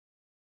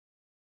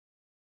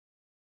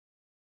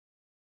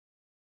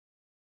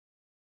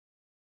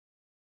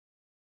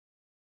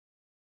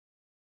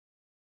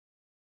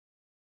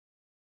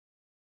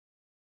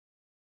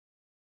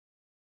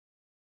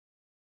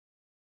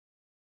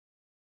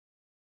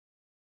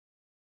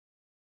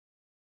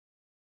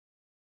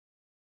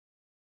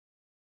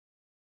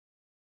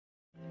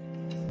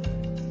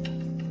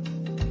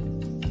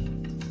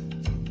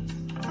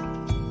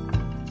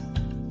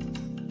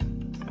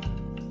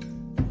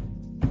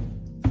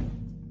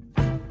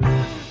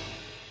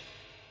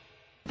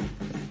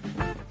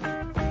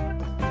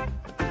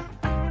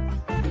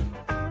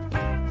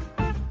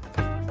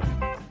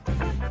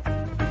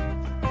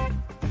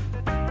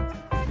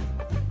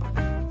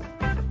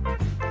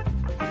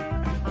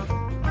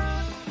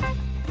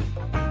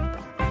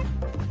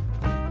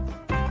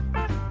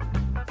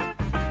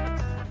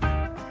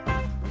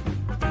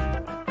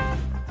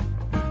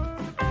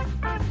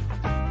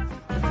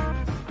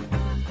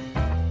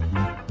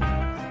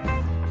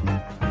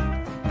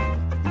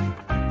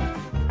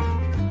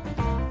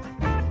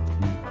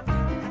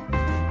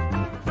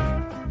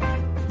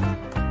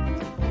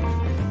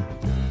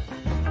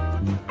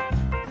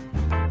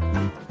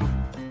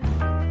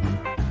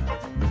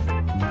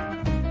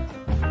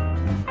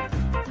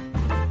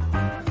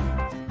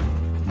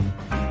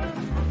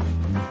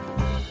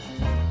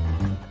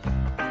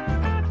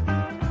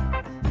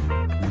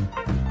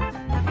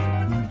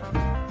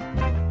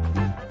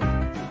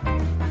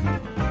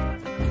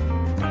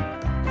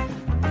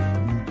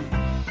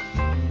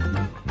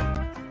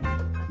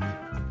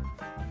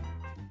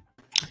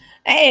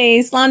Hey,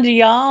 Slanja,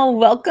 y'all.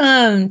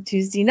 Welcome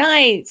Tuesday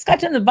night,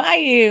 Scotch on the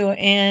Bayou.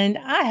 And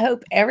I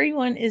hope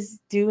everyone is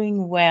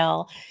doing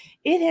well.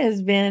 It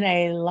has been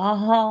a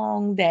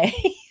long day.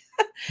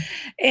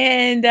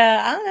 And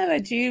I don't know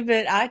about you,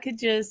 but I could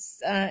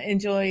just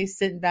enjoy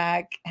sitting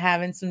back,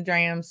 having some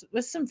drams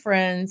with some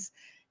friends,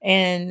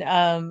 and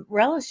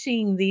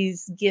relishing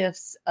these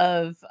gifts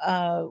of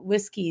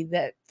whiskey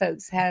that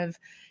folks have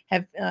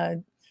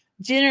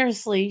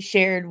generously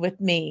shared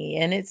with me.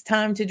 And it's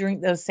time to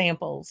drink those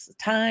samples.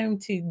 Time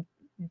to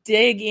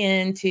dig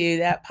into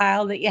that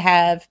pile that you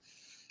have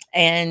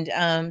and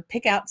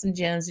pick out some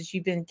gems that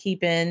you've been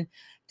keeping.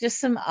 Just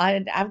some,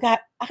 I've had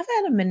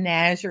a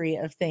menagerie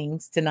of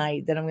things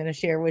tonight that I'm going to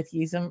share with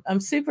you. So I'm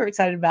super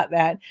excited about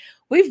that.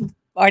 We've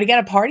already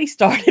got a party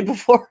started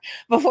before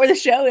the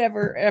show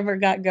ever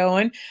got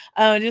going.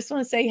 Just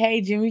want to say, hey,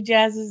 Jimmy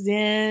Jazz is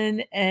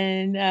in,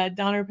 and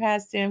Donner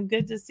passed him.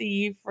 Good to see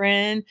you,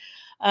 friend.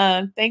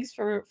 Thanks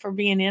for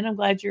being in. I'm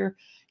glad you're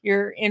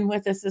in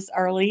with us this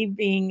early,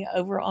 being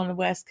over on the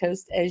West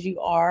Coast as you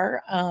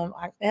are.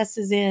 S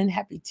is in.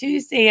 Happy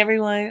Tuesday,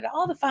 everyone.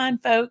 All the fine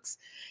folks.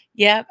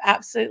 Yep,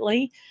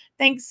 absolutely.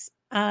 Thanks.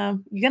 You're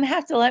gonna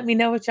have to let me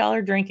know what y'all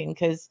are drinking,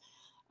 because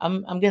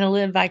I'm gonna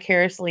live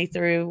vicariously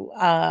through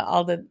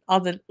all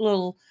the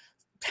little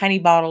tiny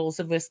bottles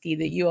of whiskey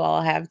that you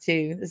all have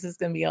too. This is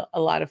gonna be a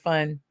lot of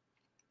fun.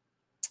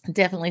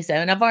 Definitely so.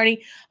 And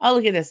oh,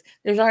 look at this.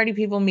 There's already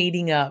people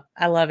meeting up.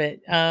 I love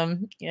it.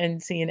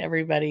 And seeing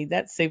everybody.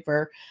 That's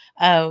super.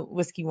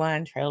 Whiskey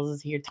Wine Trails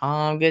is here.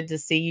 Tom, good to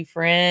see you,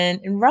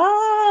 friend. And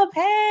Rob,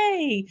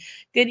 hey,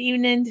 good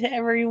evening to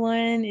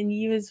everyone, and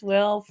you as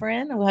well,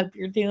 friend. I hope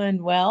you're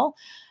doing well.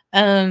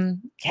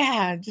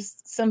 Yeah,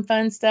 just some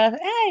fun stuff.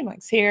 Hey,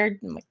 Mike's here.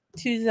 Mike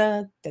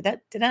Tuesday.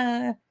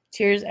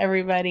 Cheers,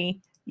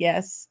 everybody.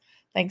 Yes.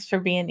 Thanks for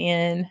being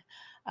in.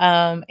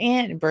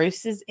 And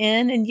Bruce is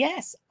in, and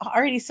yes,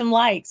 already some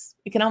likes.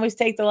 We can always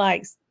take the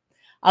likes.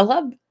 I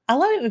love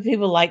it when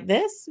people like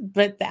this,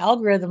 but the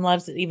algorithm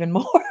loves it even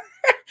more.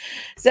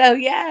 So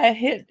yeah,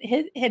 hit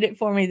it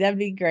for me. That'd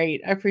be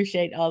great. I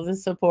appreciate all the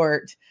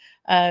support.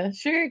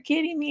 Sure,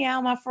 Kitty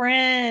Meow, my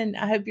friend.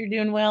 I hope you're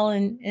doing well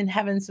and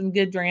having some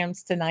good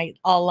drams tonight,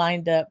 all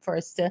lined up for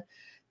us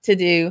to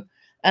do.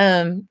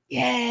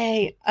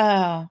 Yay.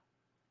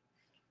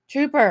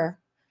 Trooper,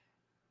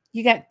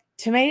 you got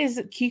tomatoes,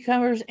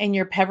 cucumbers, and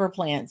your pepper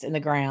plants in the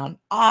ground.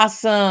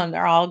 Awesome.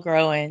 They're all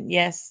growing.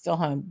 Yes, still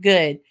home.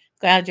 Good.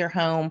 Glad you're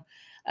home.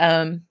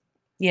 If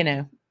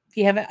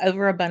you have an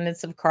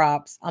overabundance of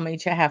crops, I'll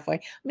meet you halfway.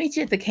 I'll meet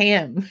you at the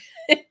camp.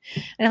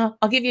 And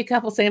I'll give you a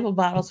couple sample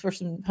bottles for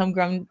some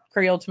homegrown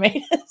Creole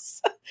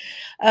tomatoes,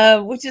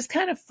 which is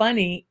kind of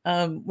funny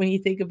when you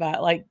think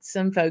about, like,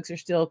 some folks are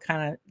still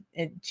kind of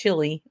in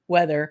chilly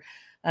weather.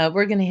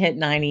 We're going to hit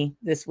 90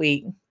 this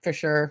week for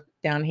sure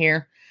down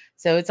here.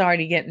 So it's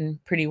already getting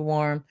pretty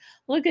warm.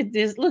 Look at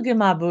this. Look at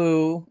my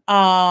boo.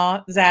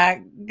 Aw,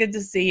 Zach, good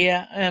to see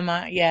you.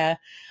 Yeah,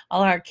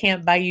 all our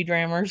Camp Bayou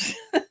Drammers.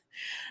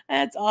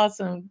 That's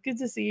awesome. Good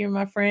to see you,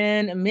 my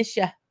friend. I miss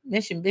you.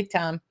 Miss you big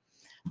time.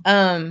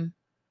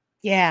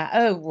 Yeah.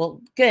 Oh,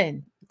 well,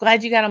 good.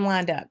 Glad you got them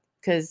lined up,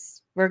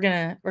 because we're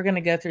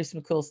gonna go through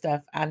some cool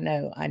stuff. I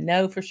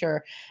know for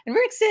sure. And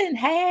Rick's in.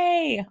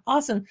 Hey,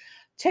 awesome.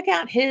 Check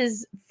out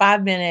his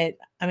 5-minute,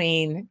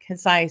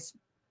 concise,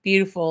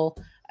 beautiful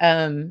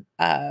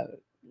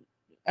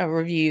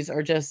reviews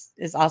are just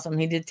is awesome.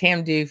 He did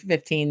Tamdu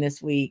 15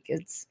 this week.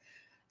 It's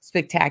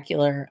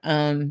spectacular.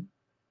 But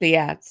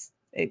yeah,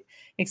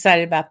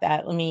 excited about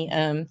that. Let me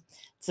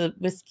it's a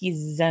Whiskey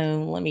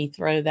Zone. Let me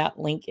throw that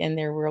link in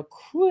there real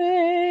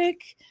quick.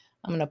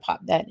 I'm gonna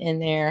pop that in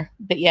there.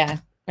 But yeah,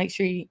 make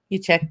sure you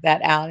check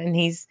that out. And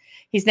he's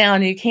now a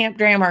new Camp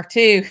Drammer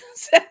too.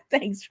 So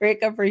thanks,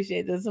 Rick. I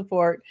appreciate the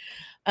support.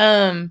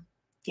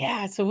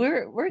 Yeah, so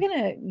we're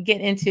gonna get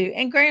into,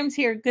 and Graham's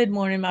here. Good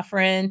morning, my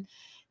friend.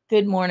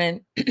 Good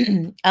morning.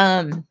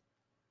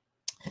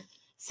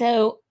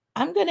 So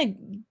I'm gonna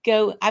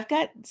go. I've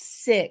got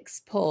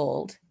 6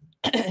 pulled,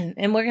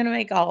 and we're gonna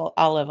make all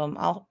of them.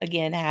 I'll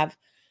again have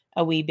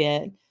a wee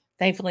bit.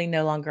 Thankfully,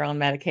 no longer on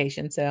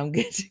medication, so I'm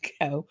good to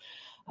go.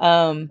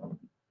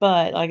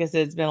 But like I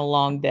said, it's been a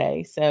long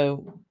day,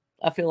 so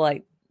I feel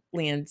like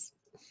Lynn's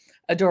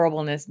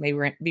adorableness may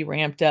be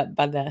ramped up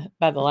by the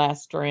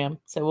last dram.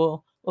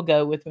 So we'll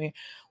go with me.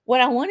 What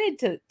I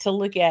wanted to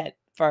look at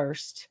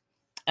first,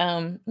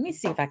 let me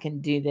see if I can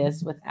do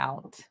this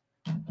without.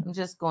 I'm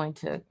just going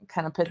to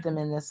kind of put them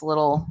in this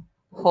little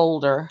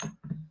holder.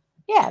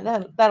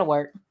 Yeah, that'll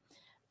work.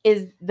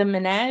 Is the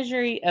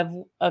menagerie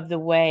of the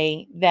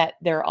way that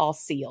they're all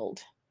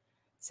sealed.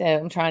 So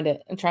I'm trying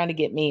to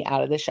get me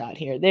out of the shot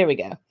here. There we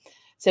go.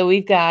 So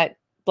we've got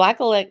black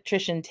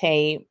electrician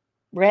tape,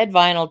 red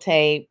vinyl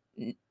tape,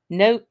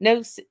 no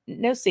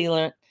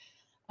sealant,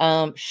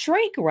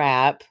 shrink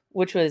wrap,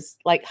 which was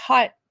like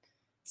hot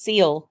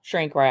seal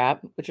shrink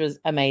wrap, which was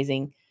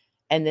amazing.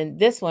 And then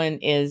this one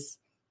is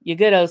your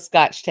good old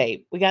Scotch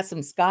tape. We got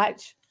some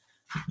Scotch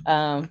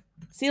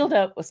sealed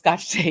up with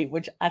Scotch tape,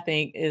 which I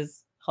think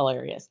is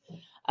hilarious.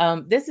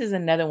 This is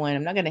another one.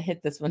 I'm not going to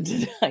hit this one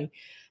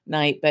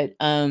tonight, but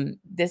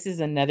this is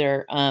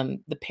another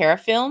the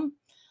parafilm.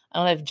 I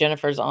don't know if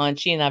Jennifer's on.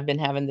 She and I've been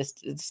having this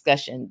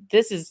discussion.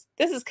 This is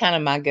kind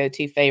of my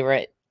go-to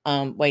favorite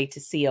way to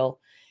seal.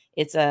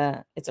 It's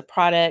a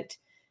product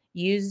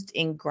used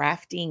in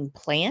grafting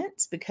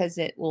plants because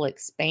it will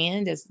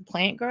expand as the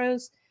plant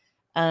grows.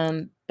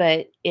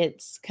 But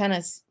it's kind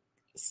of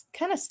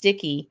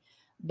sticky,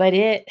 but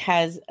it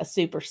has a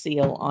super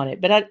seal on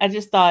it. But I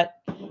just thought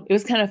it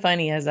was kind of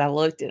funny as I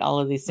looked at all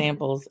of these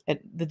samples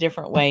at the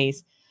different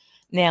ways.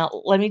 Now,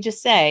 let me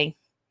just say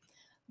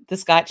the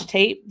Scotch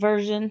tape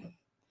version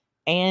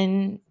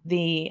and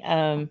the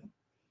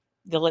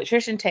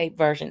electrician tape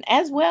version,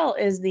 as well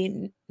as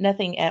the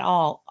nothing at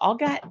all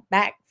got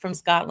back from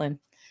Scotland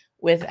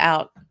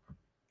without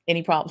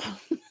any problem.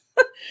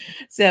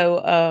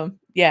 So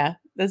yeah,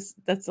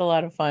 that's a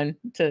lot of fun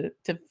to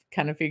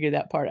kind of figure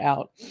that part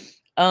out.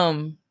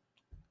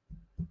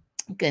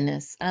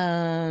 Goodness.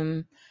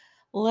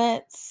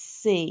 Let's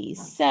see.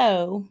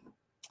 So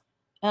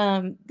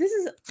this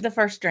is the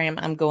first dram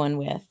I'm going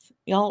with.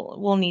 Y'all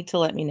will need to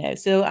let me know.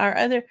 So our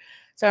other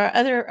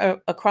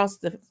across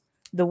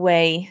the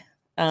way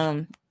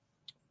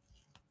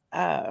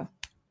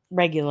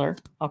regular,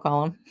 I'll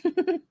call him.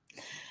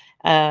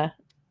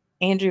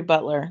 Andrew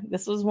Butler.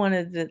 This was one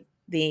of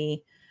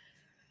the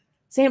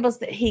samples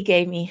that he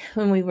gave me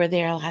when we were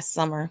there last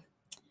summer.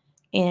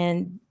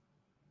 And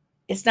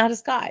it's not a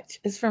Scotch.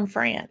 It's from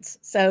France.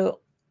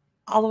 So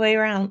all the way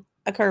around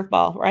a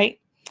curveball, right?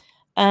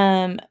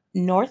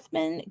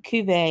 Northman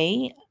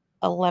Cuvée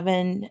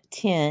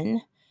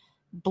 1110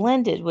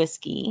 blended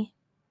whiskey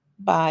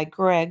by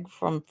Greg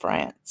from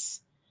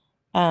France.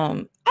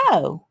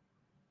 Oh,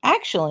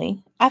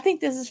 actually, I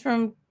think this is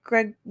from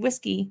Greg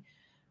Whiskey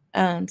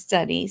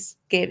Studies.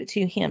 Gave it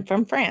to him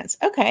from France.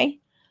 Okay.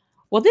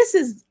 Well, this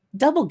is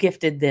double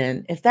gifted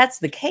then, if that's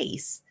the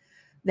case,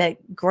 that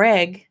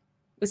Greg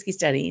Whiskey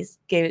Studies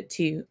gave it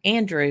to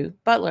Andrew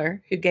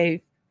Butler, who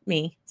gave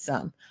me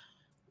some.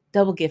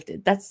 Double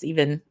gifted. That's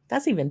even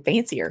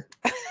fancier.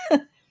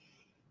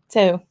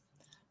 So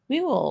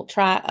we will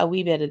try a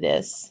wee bit of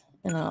this,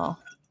 and I'll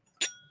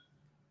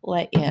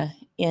let you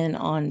in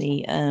on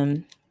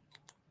the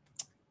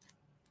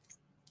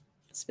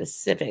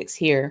specifics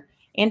here.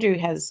 Andrew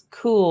has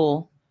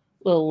cool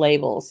little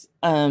labels.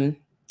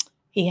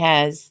 He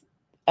has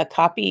a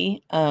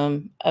copy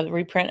of the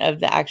reprint of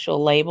the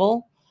actual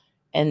label,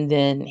 and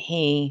then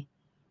he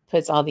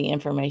puts all the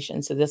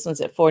information. So this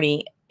one's at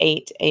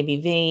 48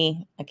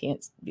 ABV. I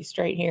can't be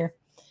straight here.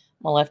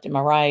 My left and my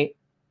right.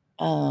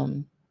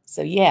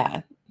 So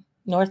yeah,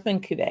 Northman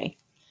Cuvée.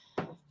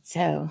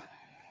 So,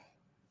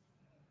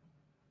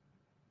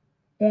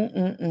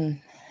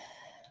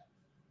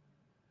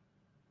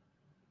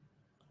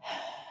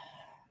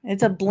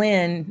 it's a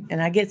blend,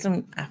 and I get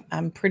some.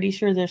 I'm pretty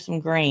sure there's some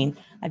grain.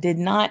 I did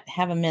not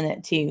have a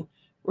minute to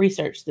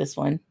research this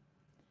one,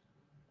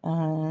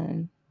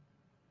 but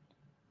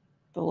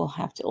we'll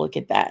have to look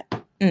at that.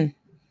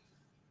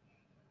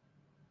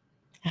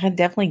 I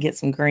definitely get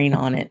some grain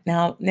on it.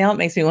 Now it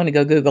makes me want to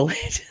go Google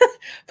it.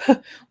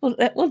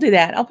 We'll do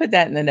that. I'll put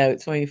that in the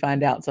notes when we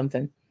find out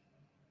something.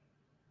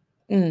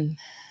 So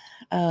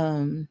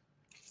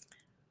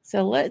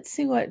let's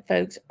see what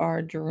folks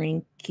are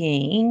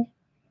drinking.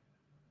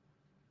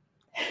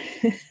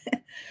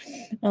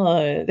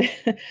 Oh,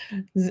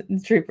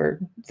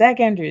 Trooper Zach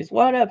Andrews,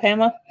 what up,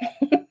 Hammer?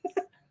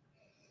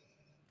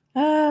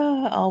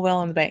 All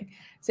well in the bank.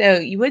 So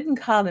you wouldn't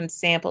call them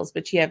samples,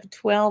 but you have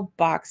 12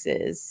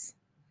 boxes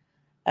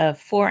of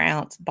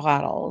 4-ounce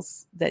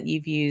bottles that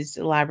you've used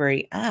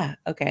library.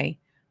 Okay.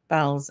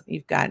 Bottles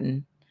you've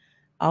gotten.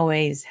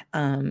 Always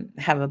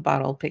have a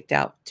bottle picked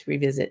out to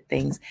revisit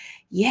things.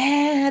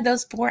 Yeah,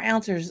 those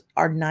 4-ounces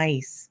are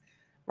nice,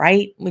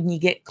 right? When you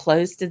get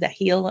close to the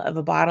heel of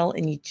a bottle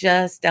and you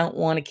just don't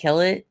want to kill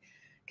it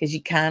because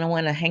you kind of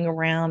want to hang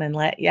around and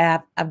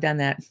I've done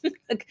that.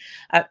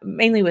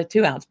 Mainly with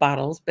 2-ounce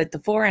bottles, but the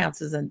 4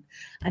 ounces, and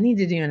I need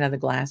to do another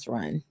glass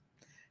run.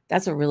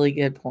 That's a really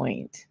good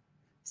point.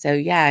 So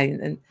yeah,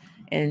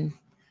 and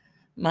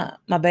my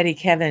buddy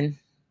Kevin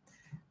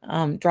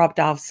dropped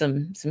off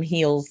some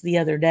heels the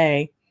other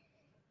day,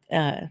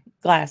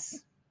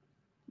 glass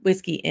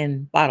whiskey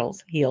in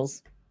bottles,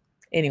 heels.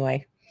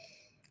 Anyway,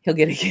 he'll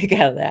get a kick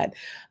out of that.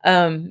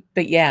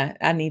 But yeah,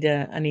 I need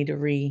to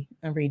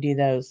redo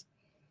those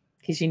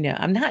because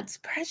I'm not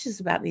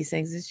precious about these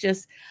things. It's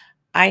just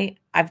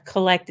I've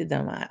collected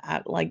them.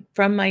 I like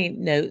from my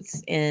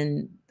notes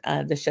in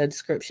the show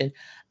description.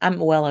 I'm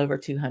well over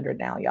 200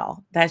 now,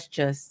 y'all. That's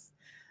just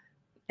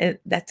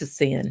that's a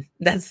sin.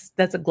 That's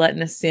a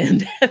gluttonous sin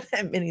to have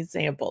that many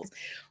samples.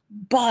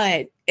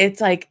 But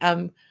it's like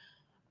I'm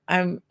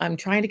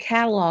trying to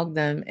catalog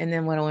them, and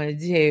then what I want to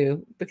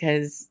do,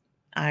 because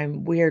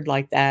I'm weird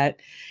like that,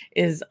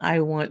 is I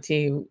want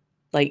to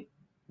like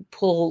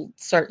pull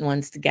certain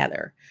ones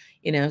together.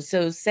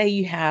 So say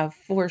you have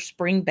 4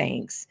 spring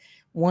banks.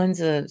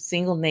 One's a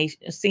single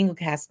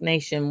cask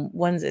nation,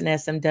 one's an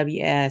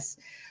SMWS,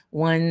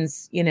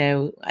 One's,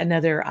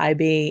 another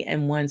IB,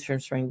 and one's from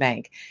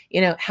Springbank.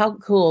 How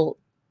cool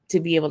to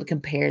be able to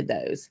compare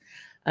those.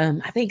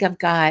 I think I've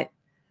got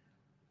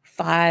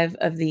 5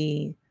 of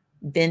the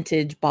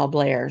vintage Ball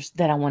Blairs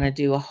that I want to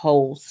do a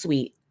whole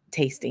suite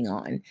tasting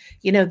on.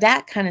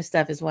 That kind of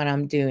stuff is what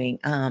I'm doing.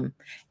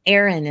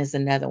 Aaron is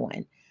another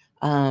one.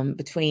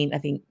 Between, I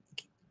think,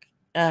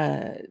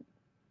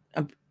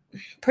 I'm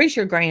pretty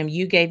sure, Graham,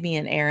 you gave me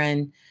an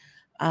Aaron.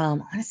 I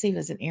want to say it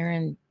was an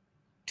Aaron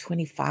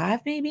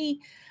 25, maybe.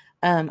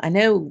 I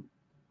know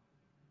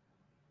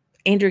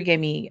Andrew gave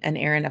me an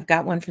Aaron. I've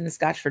got one from the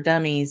Scotch for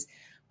Dummies.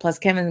 Plus,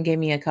 Kevin gave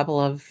me a couple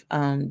of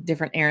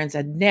different Aarons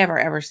I'd never,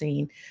 ever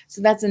seen.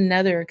 So that's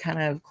another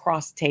kind of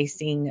cross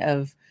tasting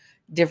of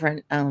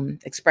different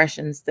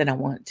expressions that I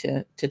want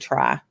to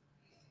try.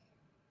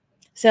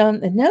 So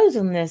the nose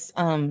on this,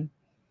 y'all, I'm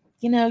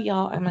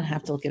going to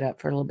have to look it up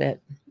for a little bit.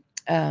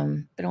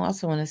 But I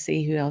also want to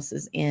see who else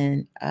is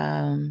in.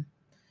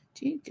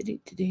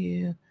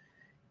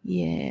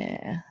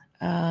 Yeah.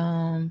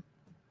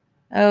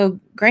 Oh,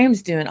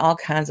 Graham's doing all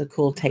kinds of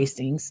cool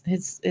tastings.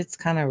 It's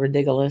kind of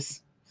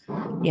ridiculous.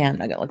 Yeah, I'm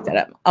not gonna look that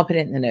up. I'll put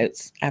it in the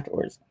notes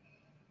afterwards.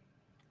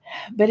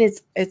 But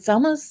it's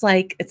almost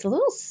like it's a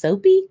little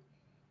soapy,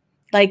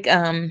 like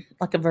a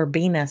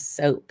verbena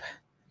soap.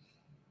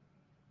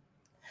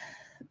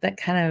 That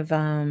kind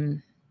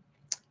of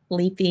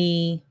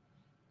leafy,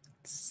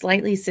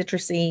 slightly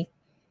citrusy,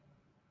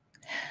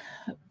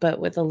 but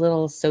with a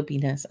little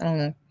soapiness. I don't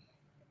know.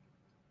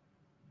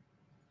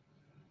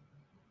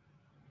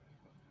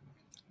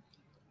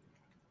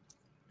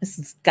 This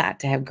has got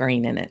to have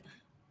green in it.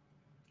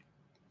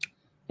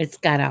 It's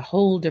got a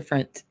whole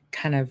different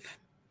kind of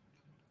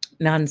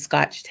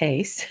non-Scotch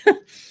taste,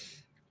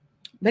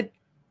 but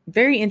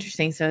very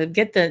interesting. So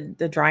get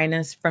the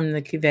dryness from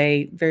the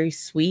cuvee, very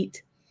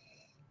sweet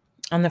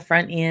on the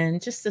front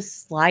end, just a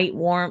slight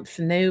warmth,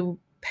 no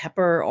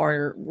pepper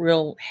or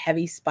real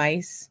heavy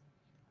spice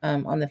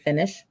on the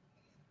finish.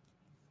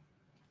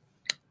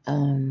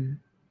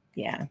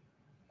 Yeah.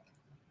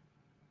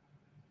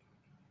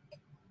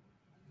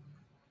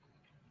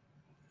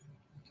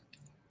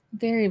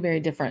 Very, very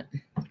different.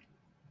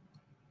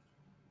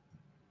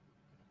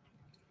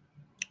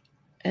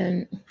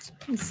 And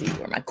let's see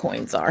where my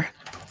coins are.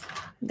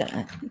 I'm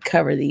gonna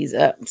cover these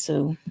up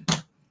so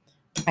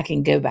I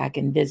can go back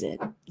and visit.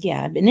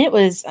 Yeah, and it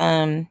was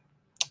at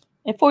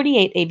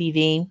 48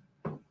 ABV.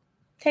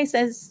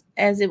 Tastes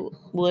as it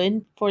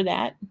would for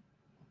that,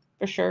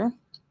 for sure.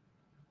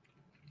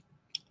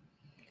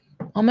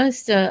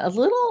 Almost a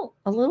little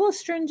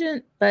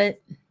astringent, but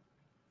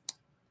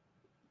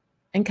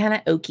and kind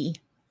of oaky.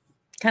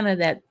 Kind of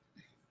that,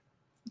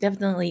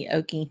 definitely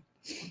oaky,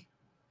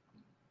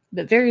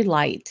 but very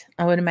light.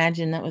 I would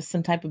imagine that was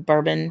some type of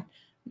bourbon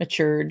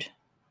matured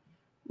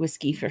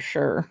whiskey for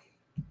sure.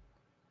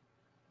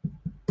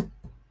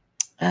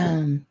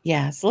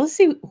 Yeah, so let's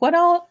see what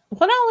all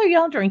are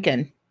y'all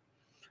drinking?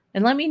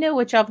 And let me know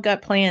what y'all have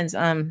got plans.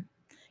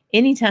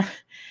 Anytime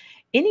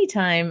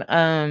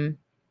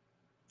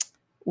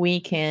we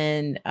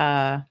can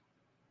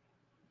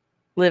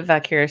live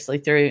vicariously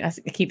through. I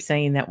keep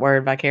saying that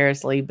word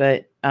vicariously,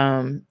 but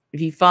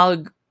if you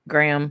follow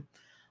Graham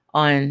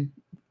on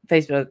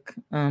Facebook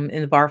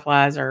in the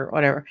Barflies or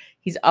whatever,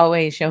 he's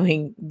always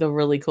showing the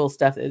really cool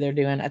stuff that they're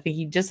doing. I think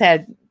he just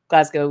had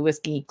Glasgow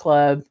Whiskey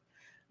Club,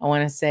 I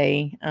want to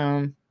say.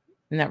 Isn't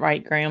that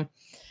right, Graham?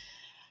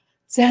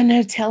 So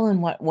no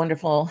telling what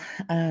wonderful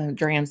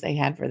drams they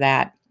had for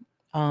that.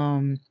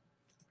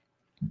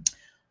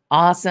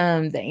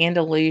 Awesome. The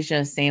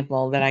Andalusia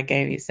sample that I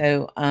gave you.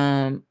 So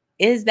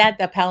is that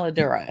the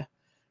Paladura?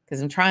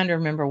 Because I'm trying to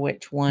remember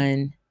which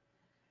one.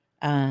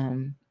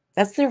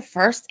 That's their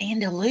first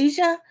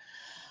Andalusia?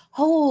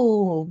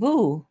 Oh,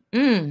 boo.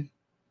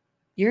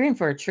 You're in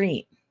for a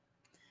treat.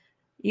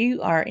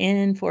 You are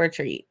in for a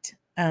treat.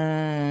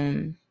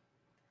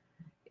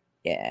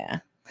 Yeah.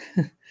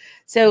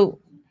 So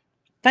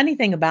funny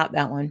thing about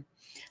that one,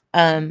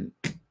 and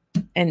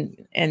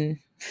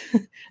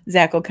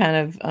Zach will kind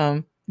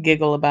of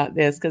giggle about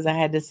this because I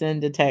had to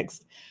send a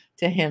text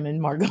to him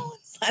and Margot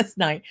last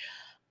night.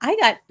 I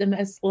got the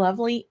most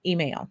lovely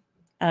email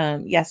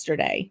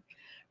yesterday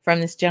from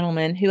this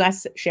gentleman who I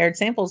shared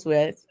samples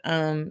with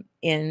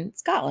in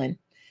Scotland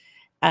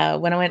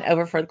when I went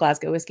over for the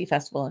Glasgow Whiskey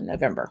Festival in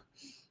November.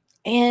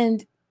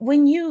 And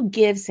when you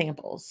give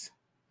samples,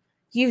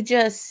 you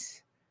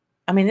just,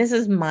 I mean, this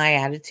is my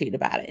attitude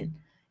about it.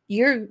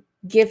 You're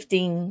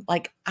gifting,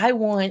 like, I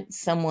want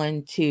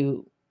someone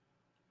to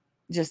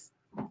just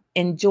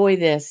enjoy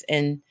this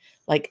and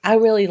like, I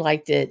really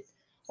liked it,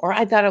 or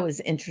I thought it was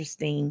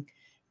interesting.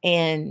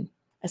 And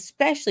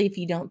especially if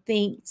you don't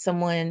think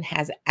someone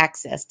has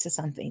access to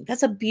something,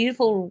 that's a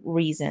beautiful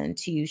reason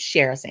to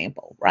share a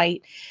sample,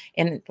 right?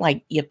 And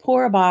like, you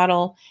pour a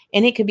bottle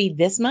and it could be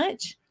this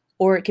much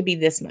or it could be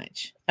this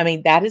much. I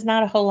mean, that is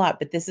not a whole lot,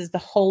 but this is the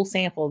whole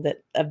sample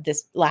of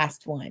this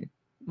last one.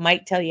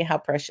 Might tell you how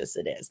precious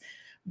it is,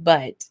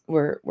 but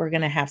we're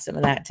going to have some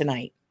of that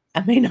tonight.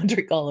 I may not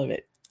drink all of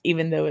it,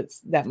 even though it's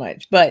that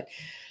much, but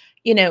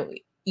you know,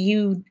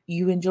 you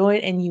enjoy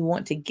it and you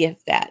want to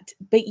gift that,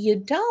 but you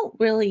don't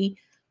really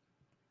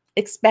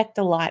expect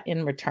a lot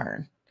in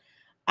return.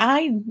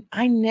 I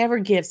never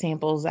give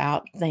samples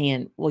out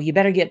saying, well, you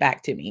better get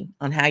back to me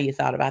on how you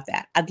thought about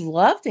that. I'd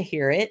love to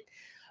hear it,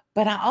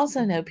 but I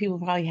also know people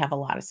probably have a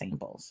lot of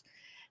samples.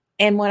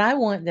 And what I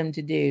want them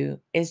to do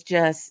is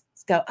just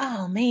go,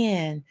 oh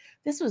man,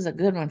 this was a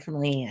good one from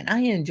Leanne. I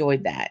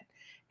enjoyed that.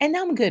 And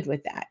I'm good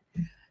with that.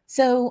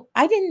 So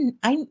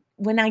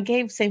when I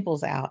gave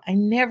samples out, I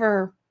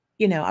never,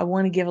 I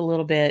want to give a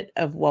little bit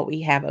of what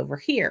we have over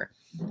here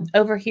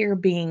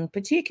being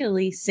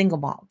particularly single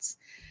malts.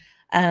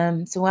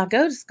 So when I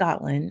go to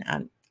Scotland,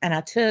 and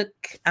I took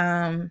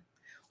the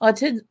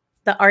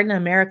Art in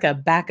America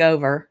back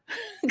over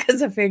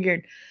because I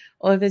figured,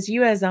 well, if it's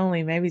US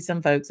only, maybe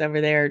some folks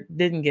over there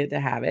didn't get to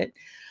have it.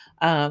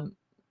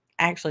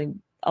 Actually,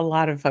 a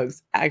lot of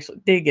folks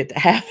actually did get to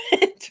have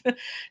it.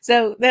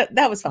 So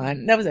that was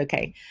fine. That was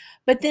okay.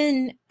 But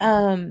then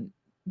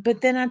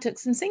I took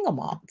some single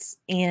malts,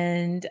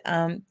 and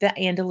the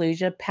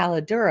Andalusia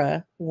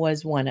Palladura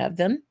was one of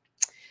them.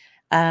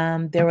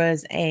 There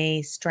was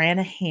a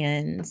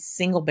Stranahan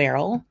single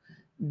barrel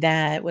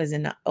that was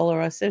an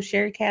Oloroso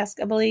sherry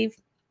cask, I believe.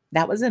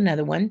 That was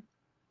another one.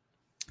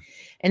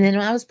 And then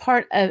I was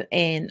part of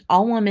an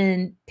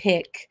all-woman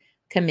pick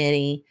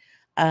committee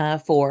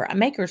for a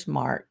Maker's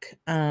Mark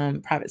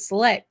private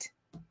select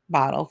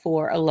bottle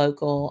for a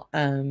local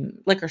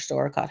liquor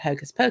store called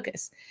Hocus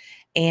Pocus.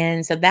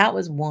 And so that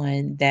was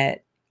one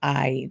that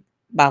I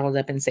bottled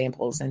up in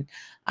samples. And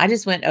I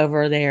just went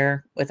over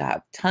there with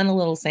a ton of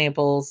little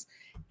samples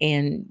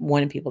and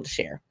wanted people to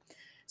share.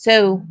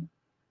 So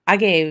I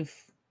gave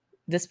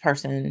this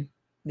person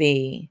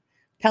the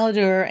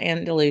Palladura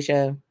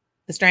Andalusia,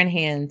 the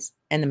Stranahans,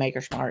 and the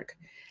Maker's Mark,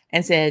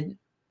 and said,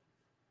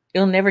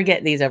 you'll never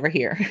get these over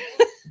here.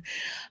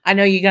 I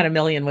know you got a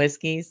million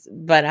whiskeys,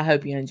 but I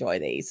hope you enjoy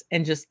these,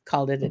 and just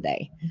called it a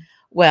day.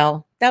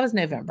 Well, that was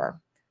November.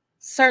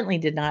 Certainly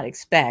did not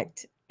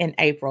expect in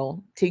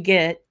April to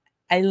get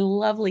a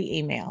lovely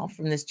email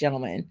from this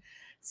gentleman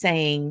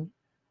saying,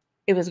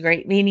 it was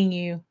great meeting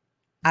you.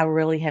 I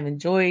really have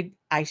enjoyed.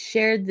 I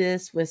shared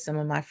this with some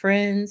of my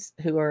friends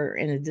who are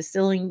in a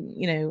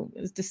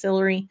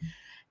distillery,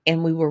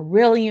 and we were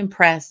really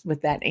impressed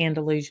with that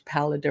Andalusia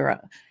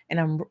Palladura.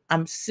 And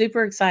I'm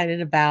super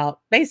excited about,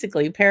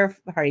 basically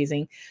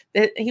paraphrasing,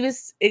 that he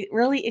was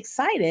really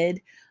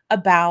excited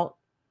about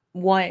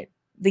what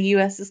the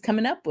U.S. is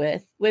coming up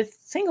with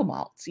single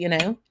malts,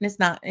 and it's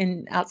not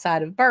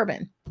outside of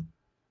bourbon.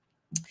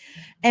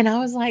 And I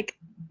was like,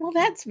 well,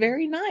 that's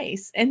very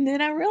nice. And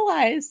then I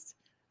realized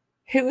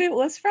who it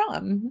was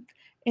from,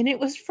 and it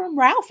was from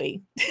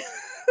Ralphie.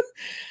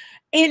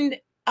 And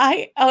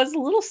I was a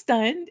little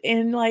stunned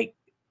and like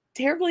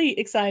terribly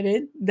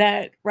excited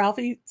that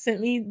Ralphie sent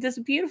me this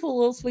beautiful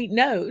little sweet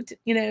note,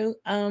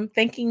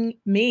 thanking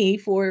me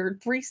for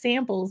 3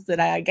 samples that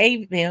I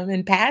gave him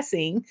in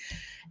passing,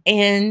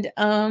 and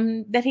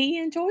that he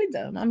enjoyed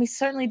them. I mean,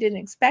 certainly didn't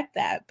expect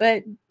that,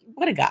 but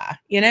what a guy,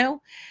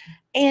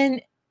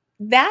 And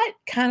that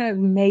kind of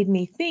made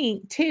me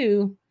think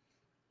too,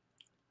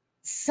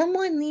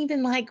 someone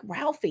even like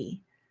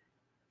Ralphie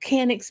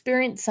can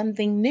experience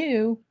something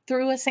new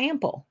through a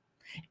sample.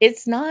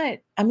 It's not,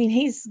 I mean,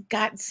 he's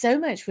got so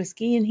much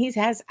whiskey and he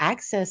has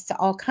access to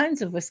all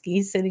kinds of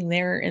whiskey sitting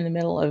there in the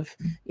middle of,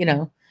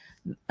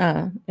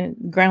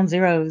 ground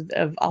zero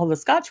of all the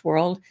Scotch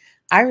world,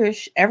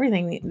 Irish,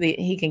 everything that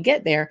he can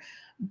get there.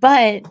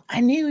 But I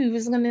knew he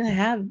was going to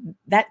have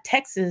that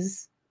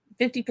Texas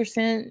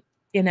 50%,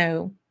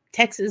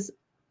 Texas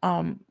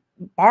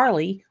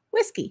barley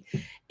whiskey.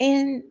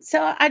 And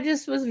so I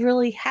just was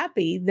really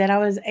happy that I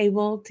was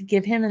able to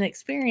give him an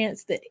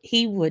experience that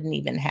he wouldn't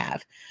even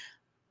have,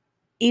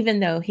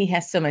 even though he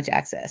has so much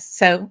access.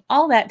 So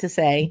all that to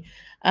say,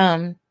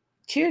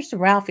 cheers to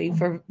Ralphie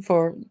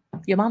for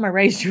your mama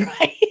raised you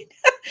right.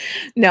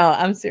 No,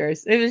 I'm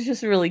serious. It was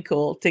just really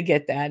cool to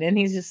get that. And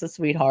he's just a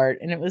sweetheart.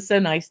 And it was so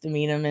nice to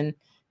meet him. And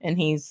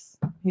he's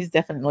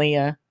definitely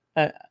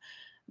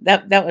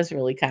that was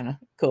really kind of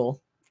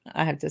cool,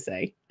 I have to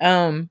say.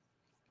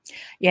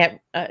 Yeah,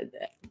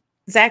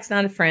 Zach's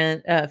not a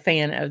fan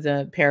of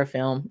the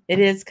parafilm. It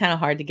is kind of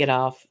hard to get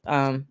off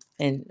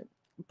and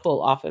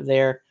pull off of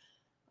there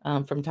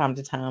from time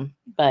to time,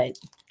 but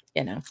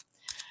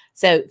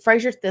So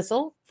Fraser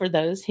Thistle, for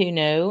those who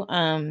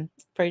know,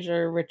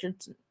 Fraser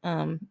Richards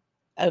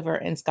over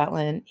in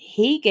Scotland,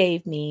 he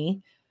gave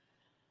me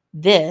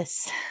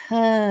this,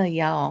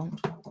 y'all,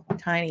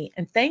 tiny,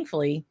 and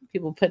thankfully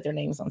people put their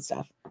names on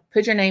stuff.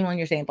 Put your name on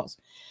your samples.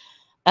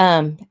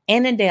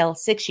 Annandale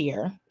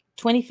 6-year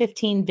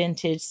 2015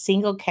 vintage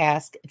single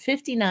cask at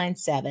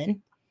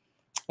 59.7,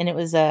 and it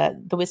was the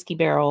whiskey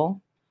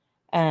barrel.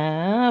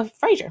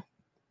 Fraser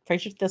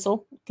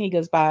Thistle, he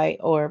goes by,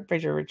 or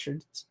Fraser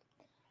Richards.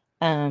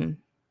 Yeah.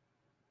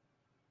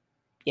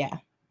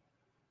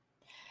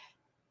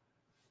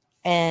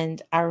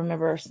 And I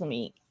remember, let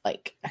me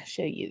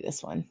show you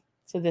this one.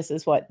 So this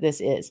is what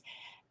this is.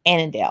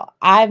 Annandale.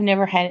 I've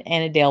never had an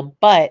Annandale,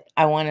 but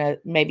I want to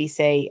maybe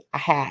say I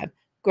have.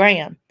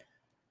 Graham,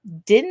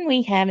 didn't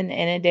we have an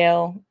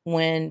Annandale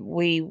when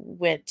we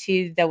went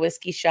to the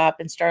whiskey shop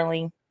in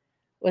Sterling?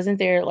 Wasn't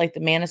there like the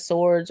Man of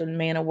Swords or the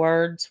Man of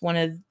Words? One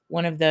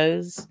of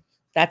those.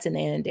 That's an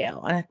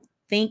Annandale. And I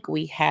think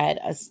we had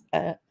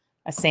a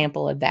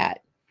sample of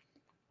that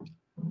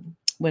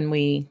when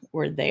we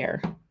were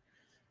there.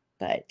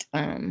 But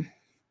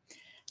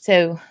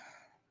so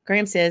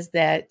Graham says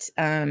that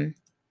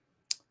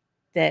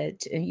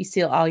that you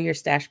seal all your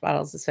stash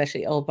bottles,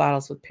 especially old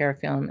bottles with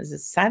parafilm,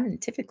 is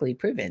scientifically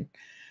proven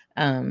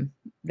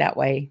that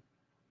way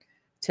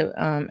to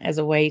as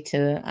a way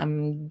to,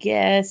 I'm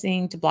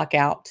guessing, to block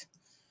out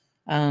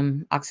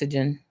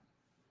oxygen.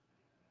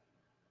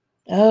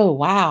 Oh,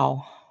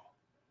 wow.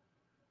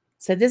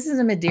 So this is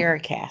a Madeira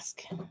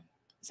cask.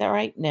 Is that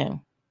right?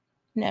 No.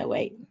 No,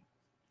 wait.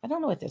 I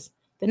don't know what this.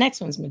 The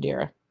next one's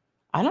Madeira.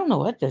 I don't know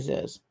what this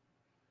is.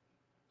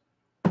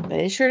 But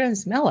it sure doesn't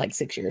smell like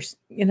 6 years.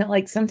 You know,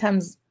 like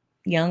sometimes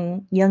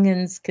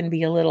youngins can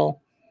be a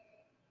little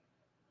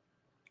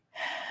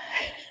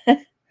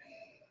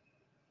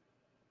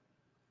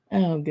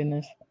oh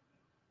goodness.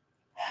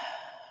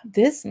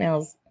 This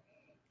smells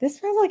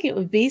like it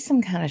would be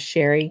some kind of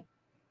sherry.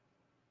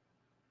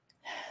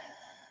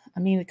 I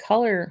mean, the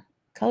color's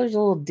a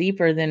little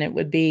deeper than it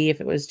would be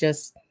if it was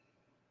just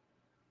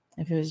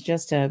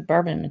a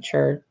bourbon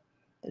matured.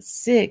 But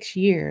 6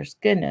 years,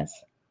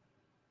 goodness.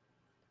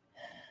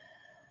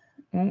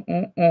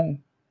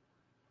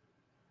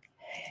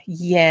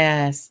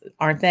 Yes,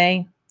 aren't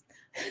they?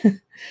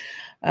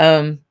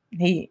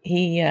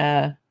 He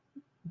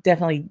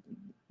definitely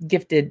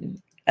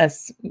gifted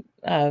us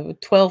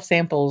 12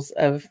 samples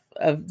of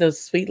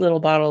those sweet little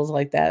bottles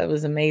like that. It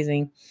was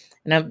amazing.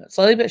 And I'm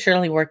slowly but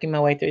surely working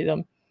my way through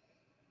them.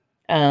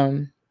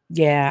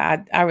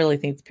 Yeah, I really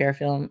think the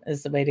parafilm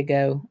is the way to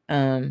go.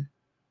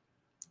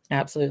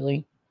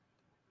 Absolutely.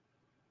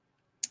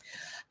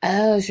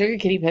 Oh, Sugar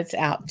Kitty puts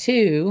out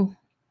two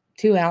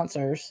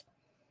ounces,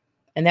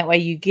 and that way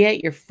you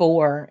get your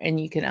 4, and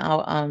you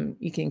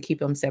can keep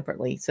them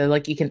separately. So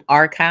like you can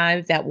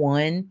archive that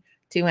 1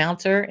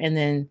 2-ouncer and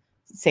then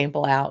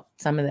sample out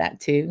some of that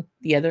too.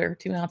 The other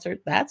 2-ouncer.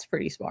 That's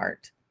pretty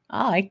smart.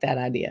 I like that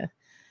idea.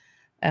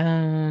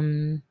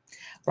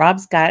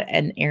 Rob's got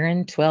an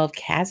Aaron 12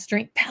 cast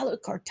strength Palo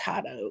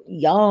Cortado.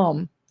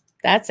 Yum.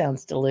 That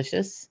sounds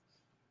delicious.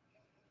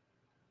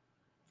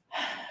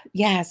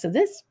 Yeah, so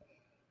this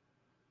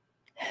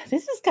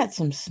has got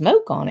some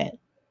smoke on it.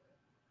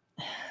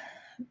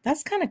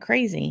 That's kind of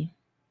crazy.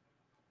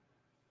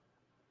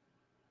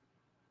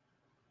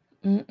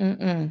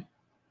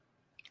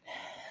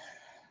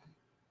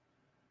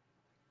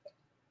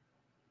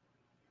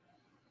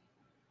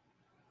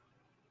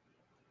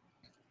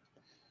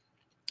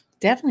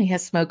 Definitely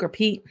has smoke or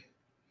peat.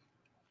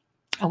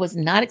 I was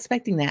not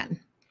expecting that.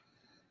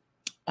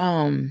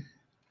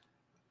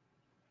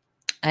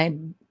 I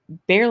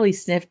barely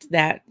sniffed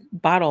that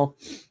bottle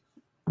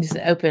just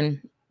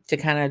open to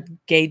kind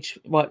of gauge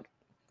what,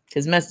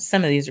 because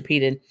some of these are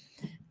peated.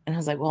 And I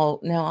was like, well,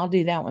 no, I'll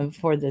do that one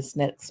before this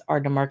next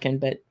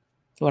Ardnamurchan. But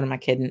what am I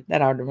kidding?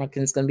 That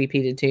Ardnamurchan is going to be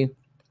peated too.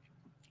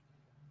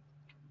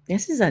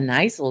 This is a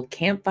nice little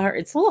campfire.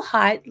 It's a little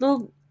hot,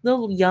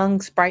 little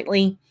young,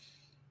 sprightly,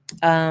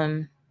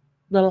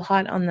 little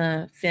hot on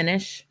the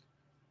finish,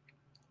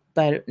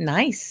 but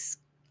nice,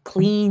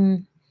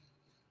 clean,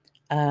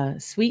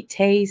 sweet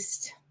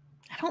taste.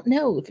 I don't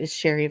know if it's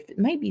sherry. If it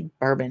might be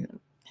bourbon.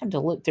 I have to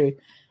look through.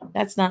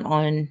 That's not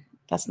on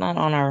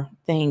our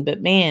thing.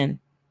 But man,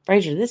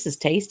 Fraser, this is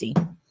tasty.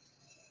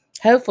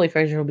 Hopefully,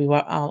 Fraser will be.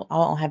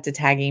 I'll have to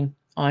tag him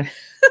on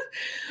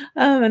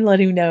and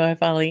let him know I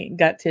finally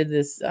got to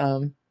this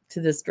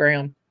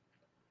dram.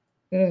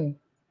 The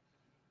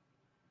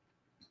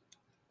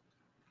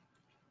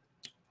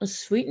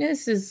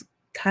sweetness is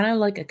kind of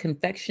like a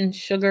confection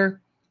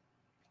sugar,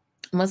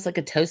 almost like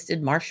a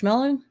toasted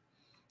marshmallow.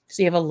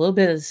 So you have a little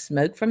bit of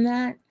smoke from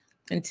that.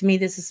 And to me,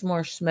 this is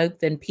more smoke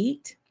than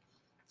peat.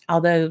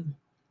 Although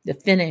the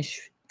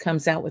finish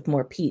comes out with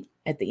more peat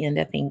at the end,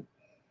 I think.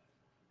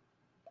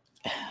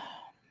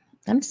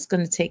 I'm just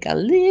going to take a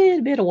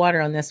little bit of water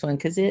on this one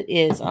because it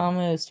is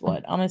almost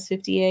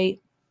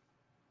 58?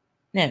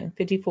 No,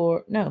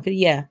 54. No,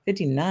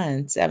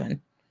 59.7.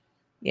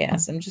 Yeah,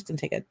 so I'm just going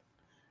to take a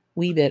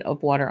wee bit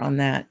of water on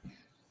that.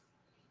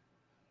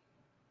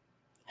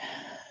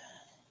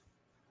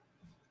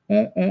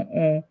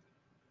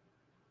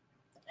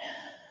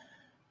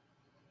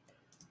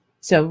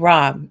 So,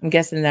 Rob, I'm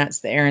guessing that's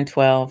the Aaron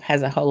 12.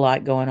 Has a whole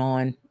lot going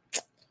on.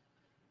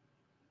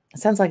 It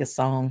sounds like a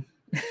song.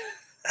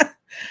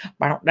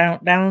 Got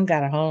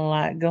a whole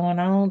lot going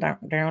on.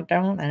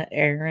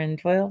 Aaron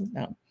 12.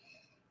 No.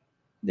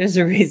 There's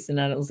a reason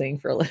I don't sing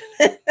for a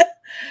living.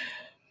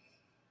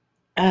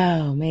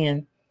 Oh,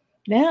 man.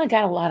 Now I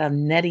got a lot of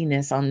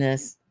nuttiness on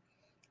this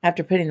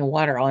after putting the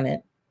water on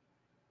it.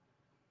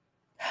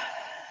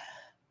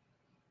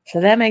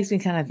 So that makes me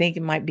kind of think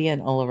it might be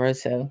an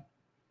Oloroso.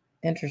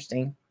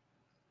 Interesting.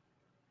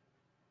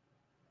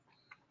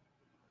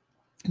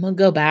 I'm going to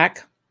go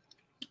back,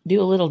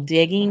 do a little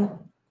digging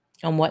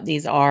on what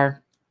these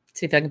are.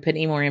 See if I can put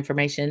any more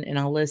information, and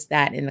I'll list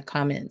that in the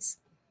comments.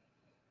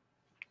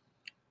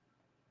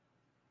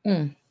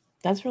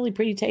 That's really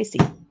pretty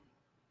tasty.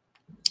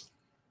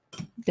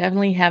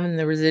 Definitely having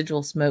the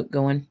residual smoke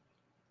going.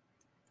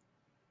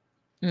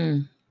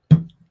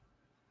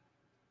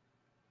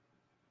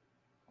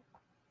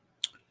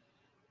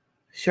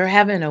 Sure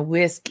having a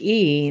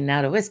whiskey,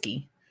 not a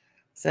whiskey.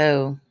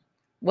 So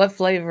what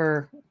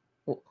flavor,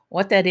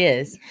 what that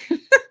is.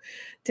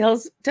 tell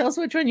us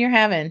which one you're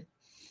having.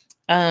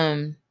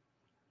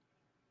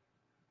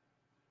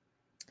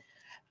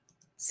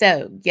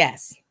 So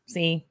yes,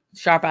 see,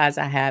 sharp eyes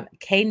I have.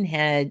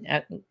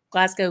 Cadenhead,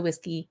 Glasgow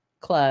Whiskey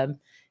Club,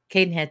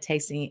 Cadenhead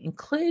tasting,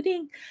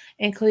 including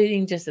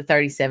just a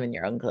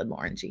 37-year-old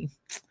Glenmorangie.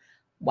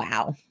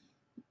 Wow.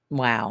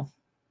 Wow.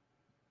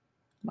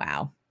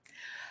 Wow.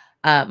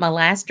 My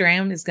last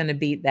dram is going to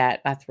beat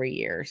that by 3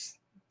 years.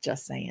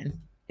 Just saying.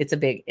 It's a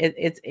big,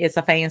 it's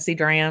a fancy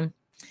dram.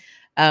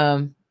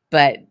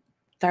 But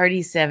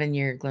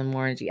 37-year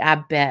Glenmorangie, I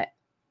bet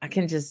I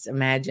can just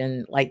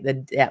imagine like the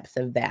depth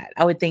of that.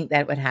 I would think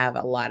that would have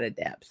a lot of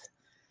depth.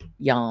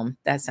 Yum.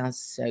 That sounds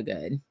so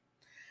good.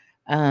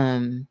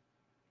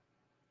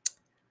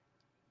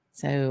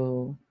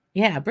 So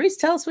yeah, Bruce,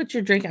 tell us what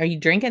you're drinking. Are you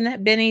drinking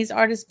that Benny's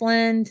Artist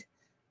Blend?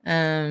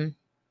 Yeah.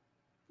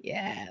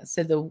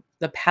 So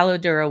the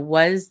Paladura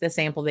was the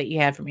sample that you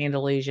had from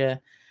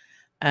Andalusia.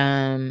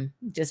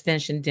 Just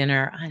finishing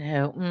dinner. I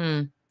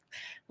know.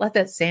 Let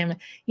that salmon,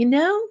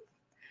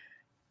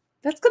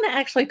 that's going to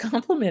actually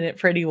complement it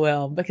pretty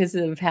well because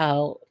of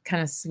how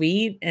kind of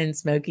sweet and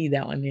smoky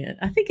that one is.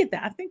 I think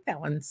that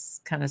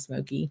one's kind of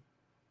smoky.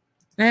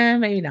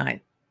 Maybe not.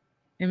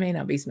 It may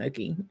not be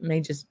smoky. It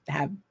may just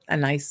have a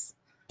nice,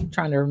 I'm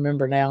trying to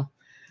remember now.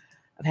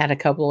 I've had a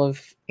couple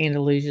of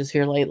Andalusias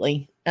here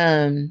lately.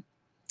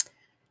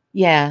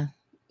 Yeah.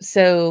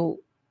 So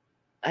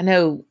I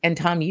know, and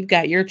Tom, you've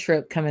got your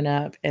trip coming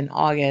up in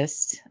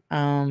August.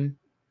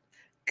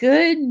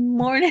 Good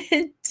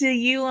morning to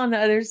you on the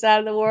other side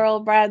of the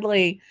world,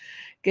 Bradley.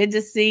 Good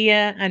to see you.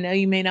 I know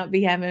you may not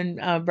be having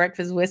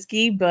breakfast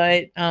whiskey,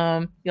 but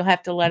you'll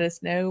have to let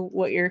us know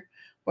what you're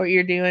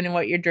doing and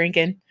what you're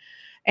drinking.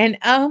 And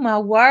oh my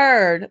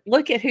word,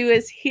 look at who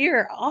is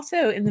here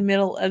also in the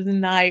middle of the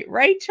night.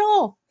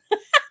 Rachel.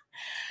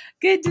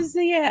 Good to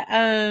see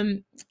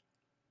you.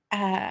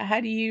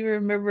 How do you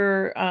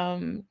remember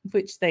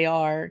which they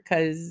are?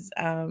 Because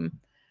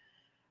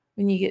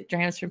when you get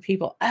drams from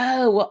people,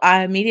 oh, well,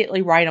 I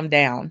immediately write them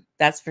down.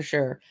 That's for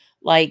sure.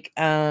 Like,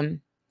 I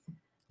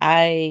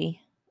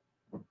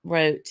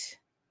wrote,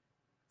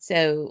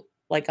 so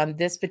like on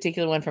this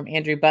particular one from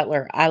Andrew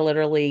Butler, I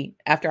literally,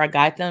 after I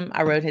got them,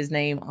 I wrote his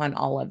name on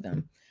all of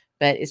them.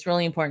 But it's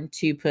really important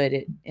to put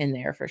it in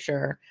there for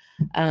sure.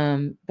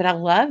 But I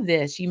love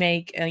this. You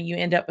make, you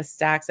end up with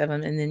stacks of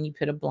them, and then you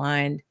put a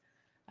blind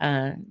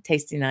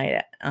tasting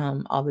night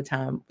all the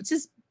time, which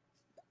is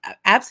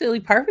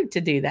absolutely perfect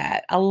to do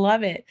that. I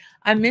love it.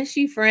 I miss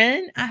you,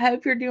 friend. I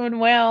hope you're doing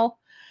well.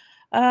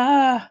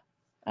 I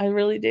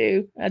really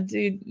do. I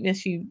do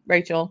miss you,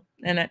 Rachel.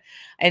 And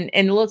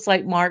it looks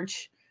like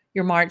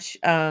your March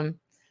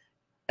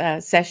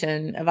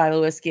session of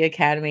Iowa Whiskey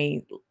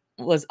Academy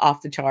was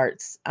off the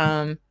charts.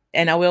 And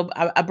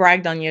I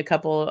bragged on you a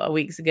couple of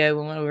weeks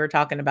ago when we were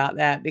talking about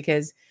that,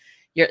 because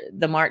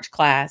the March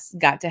class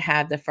got to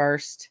have the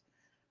first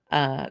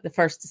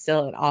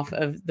distillate off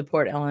of the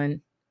Port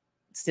Ellen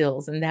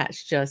stills, and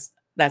that's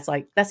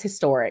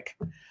historic,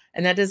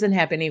 and that doesn't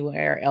happen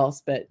anywhere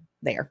else but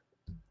there,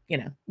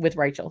 with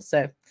Rachel.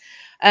 So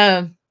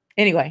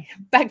anyway,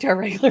 back to our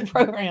regular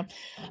program.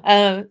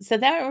 So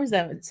that was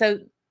that. So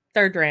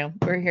third round,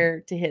 we're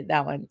here to hit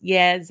that one.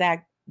 Yeah,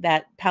 Zach,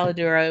 that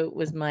Paladuro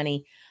was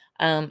money.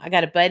 I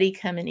got a buddy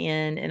coming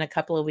in a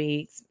couple of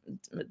weeks,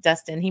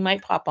 Dustin. He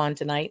might pop on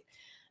tonight.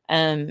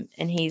 And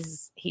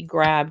he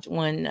grabbed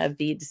one of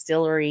the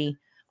distillery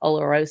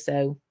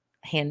Oloroso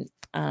hand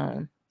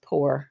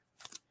pour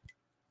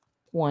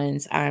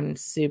ones. I'm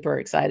super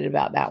excited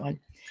about that one.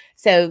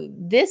 So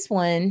this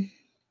one,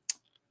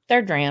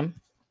 third dram.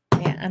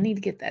 Yeah, I need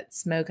to get that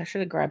smoke. I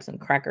should have grabbed some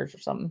crackers or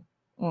something.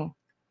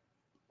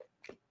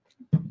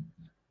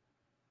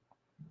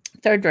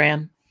 Third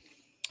dram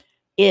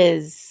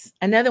is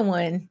another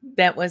one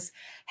that was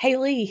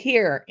Haley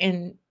here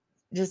and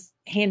just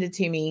handed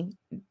to me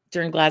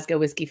during Glasgow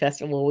Whiskey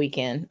Festival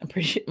weekend. I'm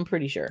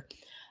pretty sure.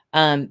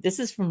 This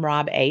is from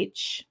Rob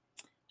H.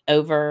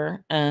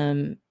 over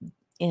in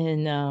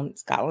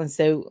Scotland.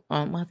 So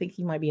I think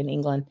he might be in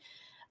England.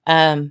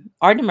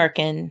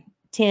 Ardnamurchan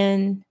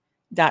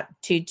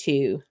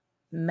 10.22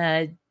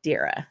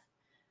 Madeira.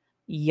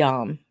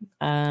 Yum.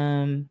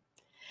 And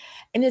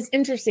it's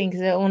interesting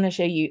because I want to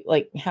show you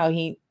like how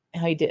he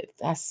did.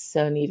 I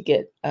so need to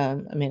get a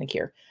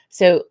manicure.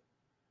 So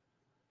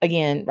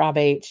again, Rob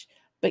H.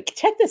 But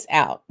check this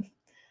out.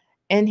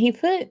 And he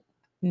put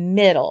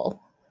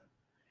middle.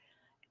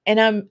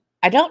 And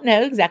I don't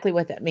know exactly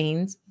what that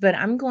means, but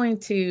I'm going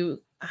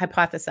to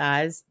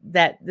hypothesize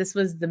that this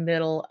was the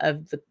middle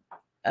of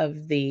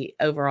the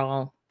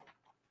overall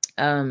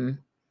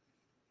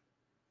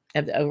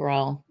of the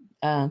overall.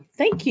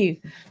 Thank you.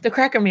 The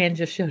Cracker Man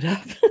just showed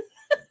up.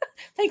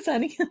 Thanks,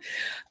 honey.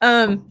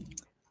 Um,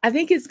 I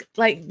think it's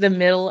like the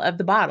middle of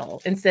the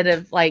bottle instead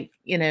of like,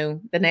 the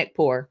neck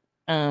pour.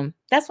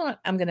 That's what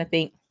I'm going to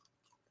think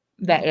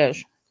that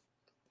is.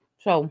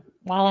 So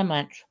while I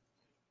munch,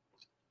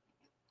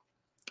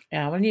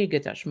 yeah, I need to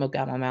get that smoke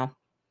out of my mouth.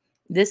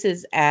 This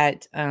is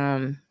at,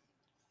 I'm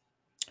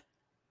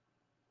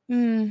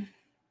going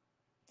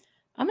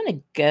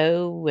to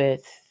go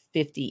with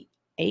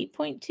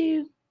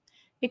 58.2.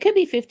 It could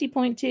be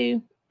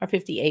 50.2 or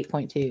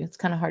 58.2. It's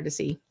kind of hard to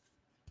see.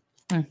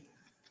 So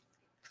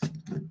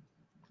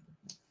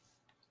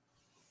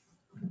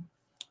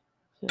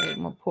I'm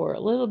going to pour a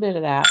little bit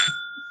of that.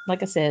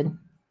 Like I said,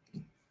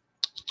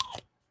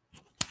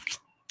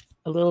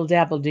 a little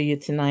dab will do you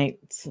tonight.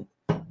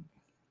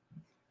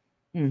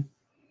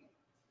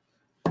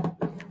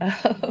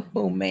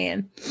 Oh,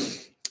 man.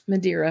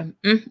 Madeira.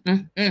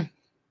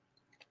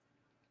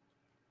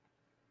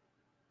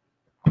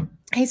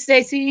 Hey,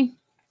 Stacy.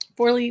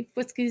 4-Leaf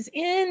Whiskies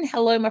in.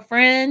 Hello, my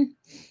friend.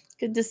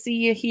 Good to see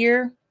you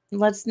here.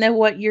 Let us know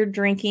what you're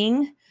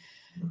drinking.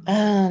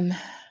 This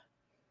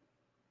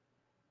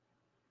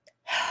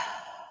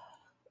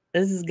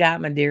has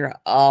got Madeira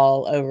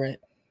all over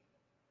it.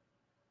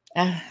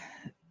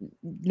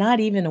 Not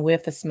even a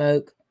whiff of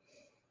smoke.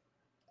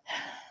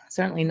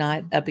 Certainly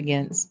not up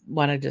against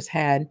what I just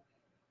had.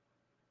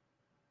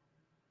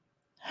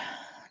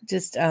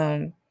 Just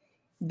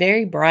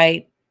very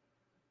bright.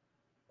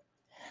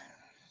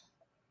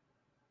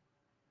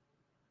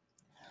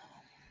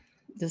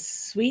 The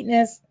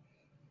sweetness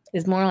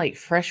is more like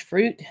fresh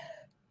fruit,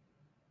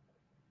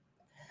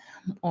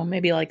 or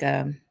maybe like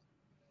a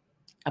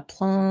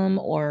plum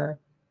or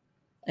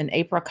an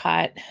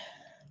apricot.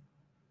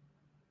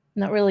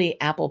 Not really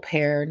apple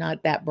pear,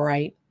 not that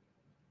bright.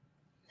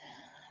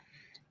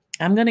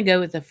 I'm going to go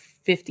with a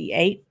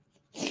 58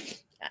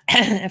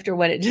 after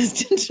what it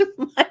just did to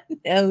my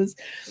nose.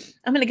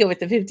 I'm going to go with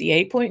the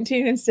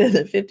 58.2 instead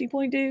of the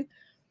 50.2.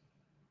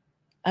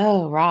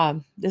 Oh,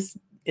 Rob, this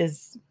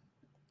is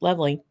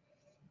lovely.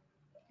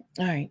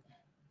 All right.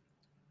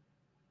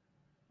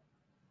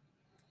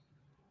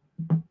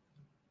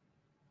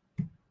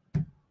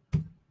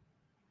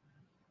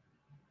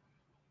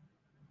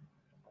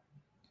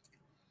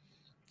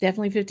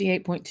 Definitely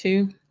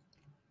 58.2.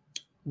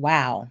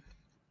 Wow.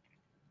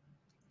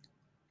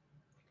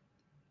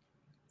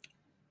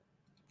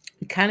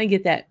 You kind of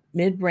get that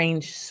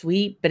mid-range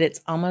sweet, but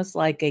it's almost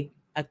like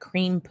a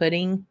cream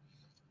pudding.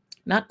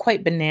 Not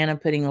quite banana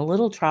pudding, a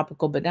little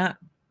tropical, but not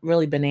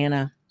really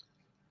banana.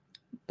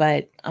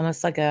 But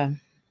almost like a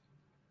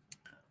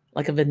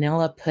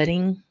vanilla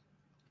pudding.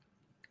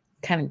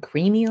 Kind of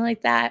creamy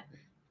like that.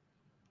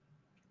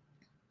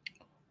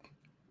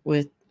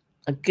 With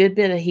a good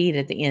bit of heat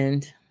at the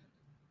end.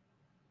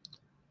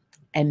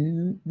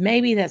 And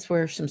maybe that's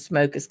where some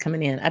smoke is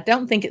coming in. I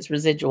don't think it's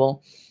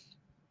residual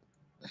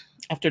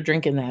after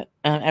drinking that,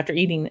 after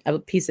eating a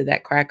piece of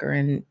that cracker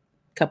and a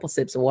couple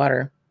sips of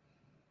water.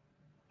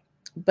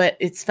 But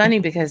it's funny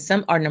because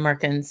some Ardent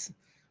Americans,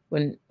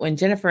 when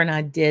Jennifer and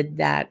I did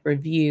that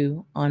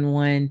review on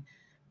one,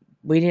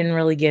 we didn't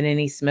really get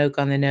any smoke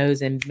on the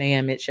nose, and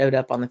ma'am, it showed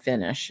up on the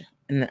finish.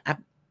 And I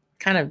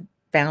kind of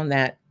found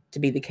that to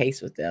be the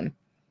case with them.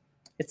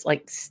 It's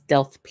like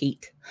stealth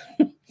peat.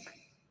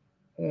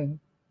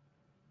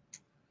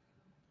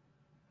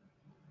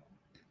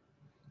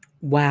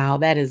 Wow,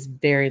 that is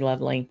very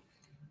lovely.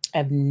 I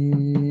have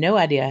no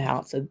idea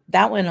how. So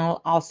that one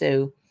I'll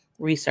also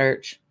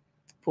research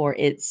for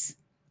its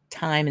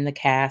time in the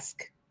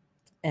cask.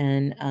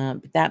 And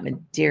that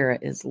Madeira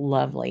is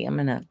lovely. I'm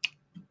going to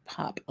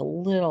pop a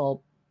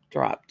little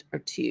drop or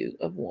two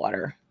of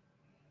water.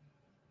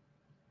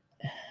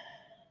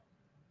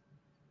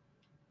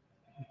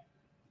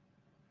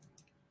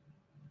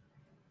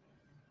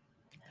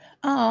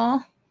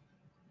 Oh,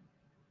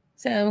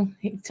 so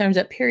he turns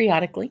up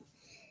periodically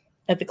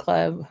at the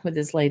club with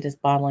his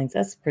latest bottlings.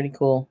 That's pretty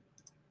cool.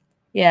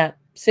 Yeah,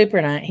 super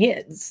nice.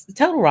 He's a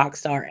total rock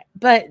star,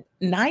 but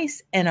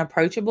nice and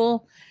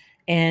approachable.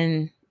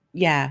 And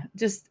yeah,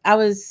 just I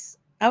was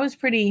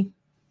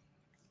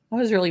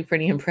really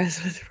pretty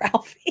impressed with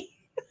Ralphie.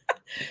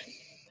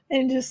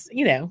 And just,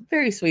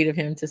 very sweet of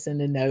him to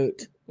send a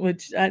note,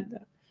 which that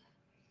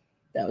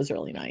was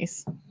really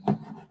nice.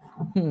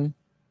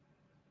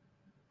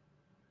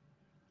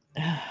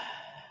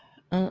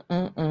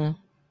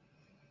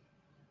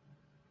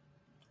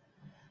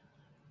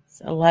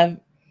 So I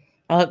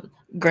love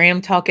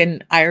Graham talking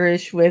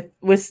Irish with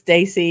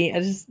Stacy.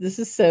 This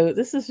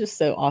is just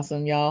so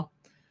awesome, y'all.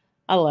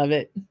 I love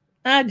it.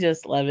 I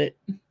just love it.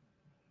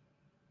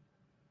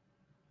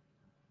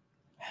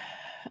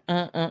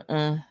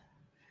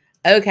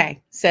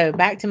 Okay, so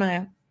back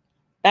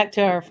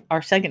to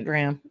our second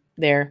dram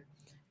there.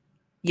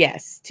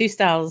 Yes, 2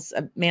 styles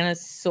of Man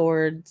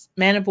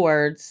of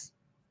Words,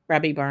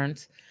 Robbie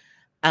Burns,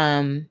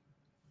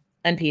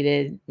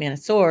 unpeated, Man of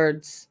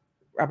Swords,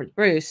 Robert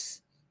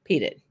Bruce,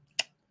 peated.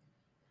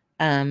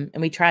 And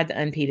we tried the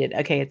unpeated.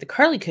 Okay, at the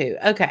Curly Coo.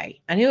 Okay,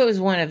 I knew it was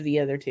one of the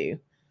other two.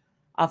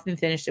 Often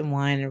finished in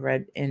wine and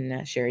red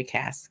in sherry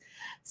casks.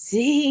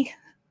 See,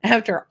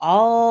 after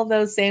all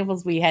those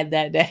samples we had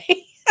that day,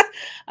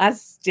 I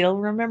still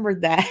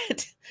remembered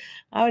that.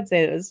 I would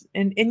say it was,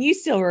 and you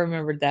still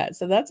remembered that.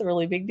 So that's a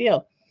really big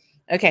deal.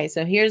 Okay,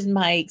 so here's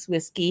Mike's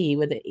whiskey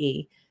with an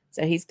E.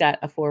 So he's got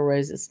a Four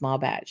Roses small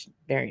batch.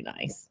 Very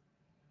nice.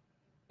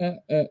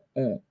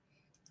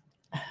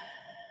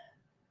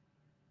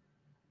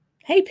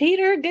 Hey,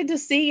 Peter, good to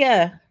see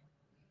you.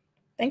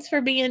 Thanks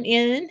for being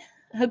in.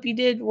 Hope you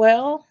did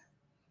well.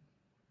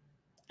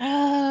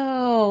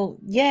 Oh,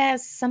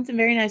 yes, something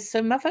very nice.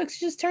 So my folks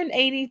just turned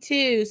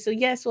 82. So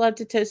yes, we'll have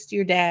to toast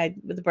your dad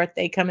with the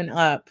birthday coming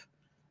up.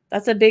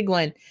 That's a big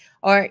one.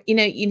 Or, you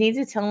need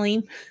to tell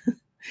him.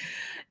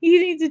 You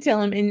need to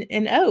tell him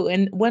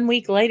and 1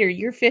 week later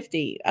you're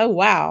 50. Oh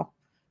wow.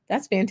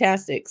 That's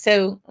fantastic.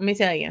 So let me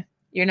tell you,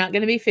 you're not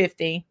going to be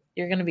 50.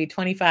 You're going to be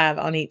 25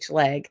 on each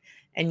leg,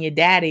 and your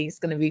daddy's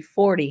going to be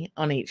 40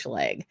 on each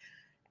leg.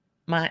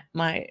 My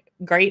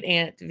great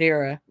aunt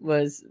Vera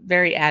was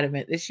very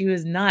adamant that she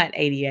was not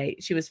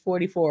 88. She was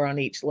 44 on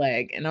each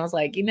leg. And I was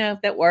like,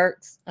 if that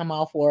works, I'm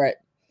all for it.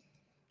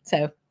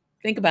 So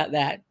think about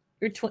that.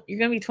 You're going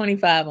to be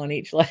 25 on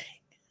each leg.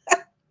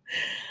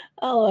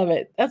 I love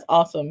it. That's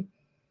awesome.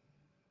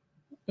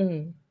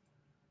 I'm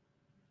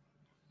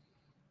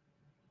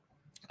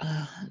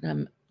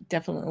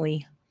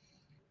definitely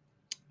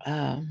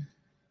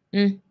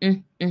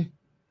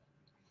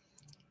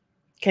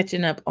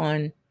catching up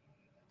on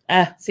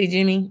see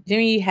Jimmy,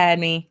 you had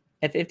me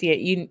at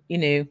 58. You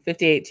knew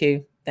 58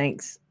 too.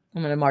 Thanks.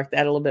 I'm going to mark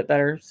that a little bit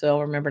better so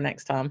I'll remember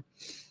next time.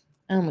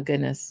 Oh my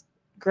goodness.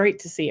 Great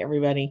to see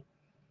everybody.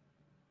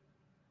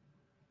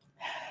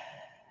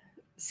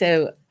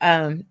 So,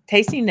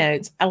 tasting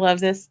notes. I love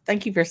this.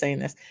 Thank you for saying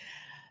this.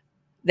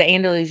 The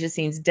Andalusia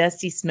seems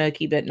dusty,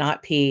 smoky, but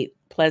not peat.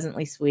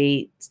 Pleasantly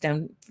sweet.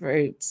 Stone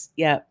fruits.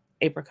 Yep.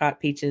 Apricot,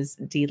 peaches,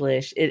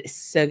 delish. It is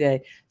so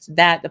good. So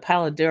the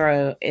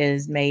Paladuro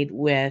is made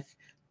with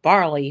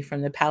barley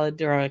from the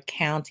Paladuro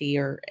County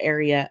or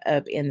area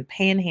up in the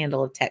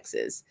panhandle of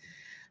Texas,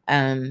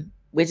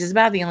 which is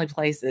about the only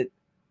place that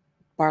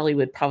barley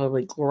would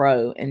probably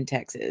grow in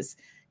Texas,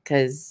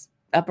 because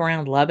up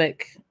around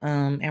Lubbock,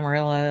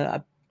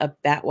 Amarillo, up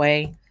that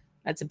way,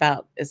 that's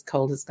about as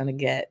cold as it's going to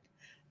get.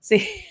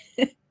 See,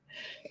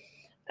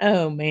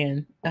 oh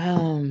man,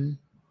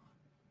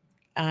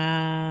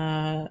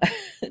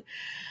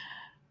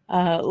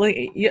 look,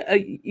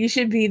 you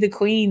should be the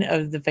queen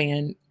of the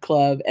fan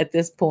club at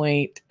this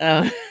point.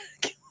 The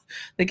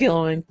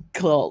Killian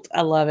Cult,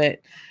 I love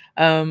it.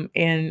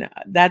 And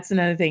that's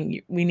another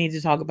thing we need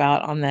to talk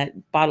about on that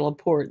bottle of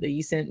port that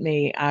you sent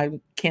me. I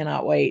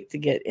cannot wait to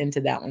get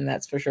into that one.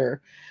 That's for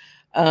sure.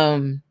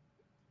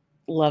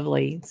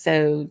 Lovely.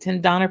 So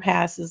Donner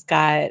Pass has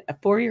got a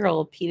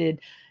 4-year-old peated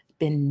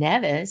Ben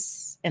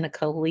Nevis and a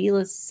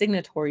Kalila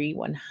Signatory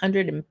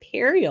 100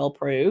 Imperial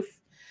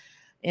proof.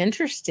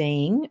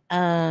 Interesting.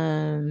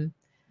 Was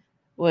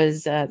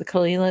the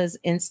Kalila's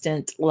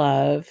Instant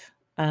Love.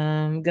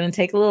 Gonna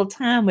take a little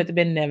time with the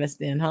Ben Nevis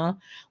then, huh?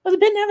 Well, the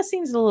Ben Nevis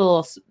seems a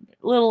little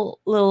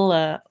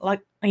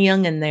like a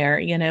youngin' there,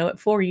 at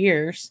 4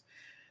 years.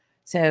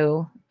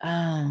 So,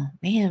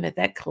 man, but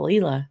that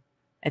Kalila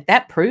at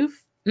that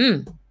proof,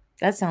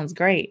 that sounds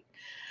great.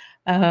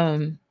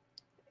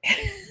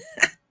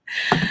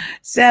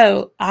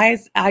 So I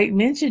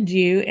mentioned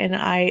you, and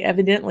I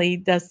evidently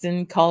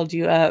Dustin called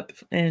you up,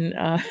 and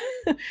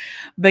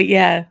but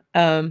yeah,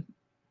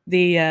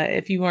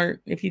 if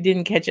you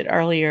didn't catch it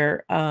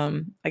earlier,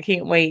 I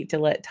can't wait to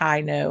let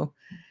Ty know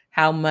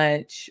how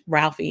much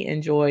Ralphie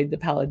enjoyed the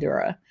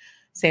Paladura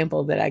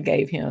sample that I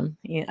gave him.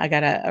 I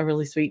got a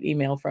really sweet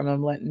email from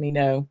him letting me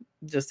know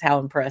just how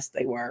impressed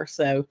they were.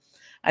 So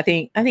I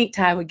think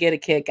Ty would get a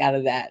kick out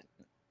of that,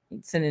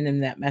 sending him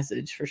that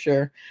message for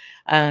sure.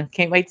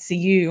 Can't wait to see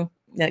you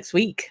next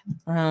week.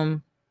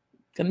 Gonna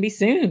be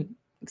soon.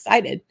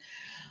 Excited.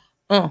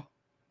 Oh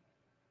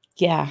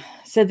yeah.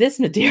 So this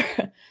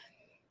Madeira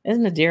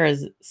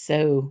is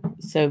so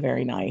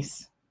very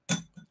nice.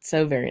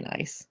 So very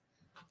nice.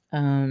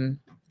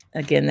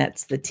 Again,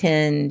 that's the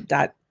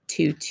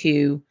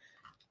 10.22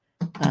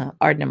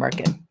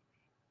 Ardnamurchan.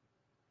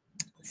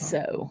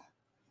 So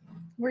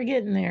we're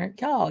getting there.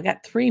 Y'all, I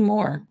got 3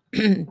 more,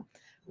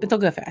 but they'll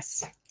go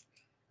fast.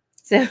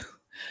 So,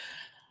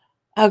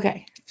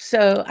 okay.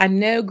 So I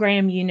know,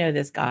 Graham, you know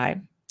this guy.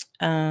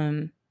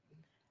 When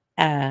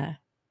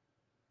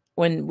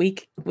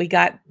we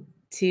got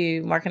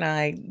to, Mark and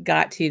I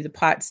got to the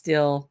pot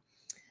still,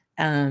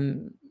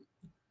 Roy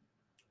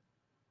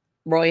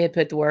had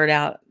put the word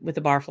out with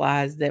the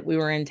barflies that we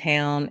were in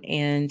town,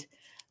 and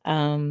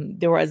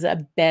there was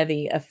a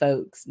bevy of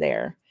folks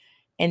there.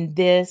 And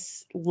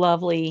this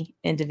lovely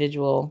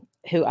individual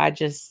who I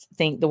just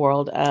think the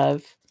world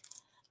of,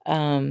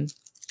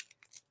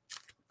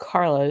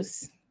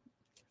 Carlos,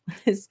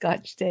 his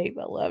Scotch tape,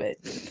 I love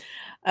it.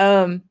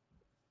 When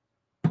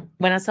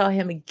I saw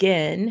him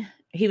again,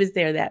 he was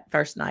there that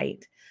first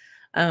night.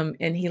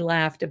 And he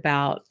laughed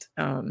about,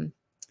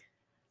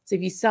 so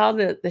if you saw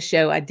the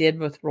show I did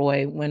with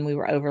Roy when we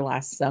were over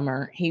last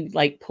summer, he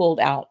like pulled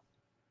out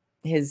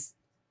his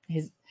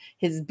his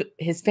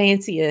his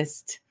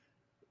fanciest,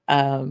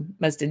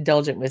 most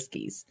indulgent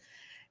whiskeys,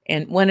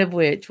 and one of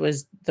which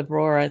was the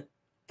Brora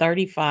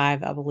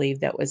 35, I believe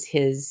that was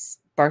his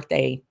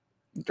birthday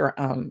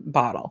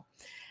bottle,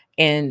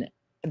 and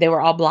they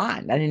were all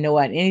blind. I didn't know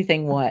what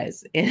anything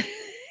was. And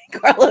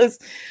Carlos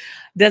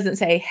doesn't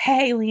say,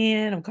 "Hey,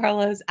 Leanne, I'm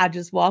Carlos." I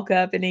just walk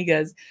up and he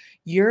goes,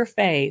 "Your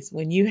face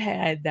when you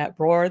had that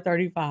Roar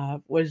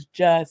 35 was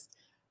just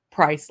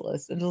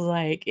priceless." It was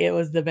like, it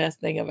was the best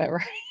thing I've ever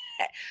had.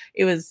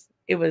 It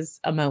was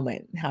a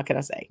moment. How can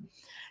I say?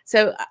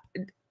 So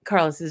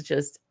Carlos is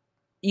just,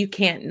 you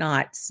can't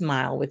not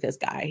smile with this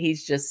guy.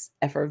 He's just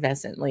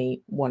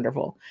effervescently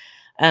wonderful.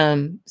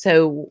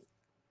 So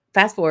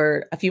fast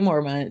forward a few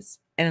more months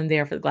and I'm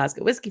there for the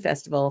Glasgow Whiskey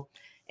Festival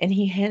and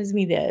he hands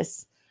me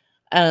this.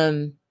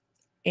 And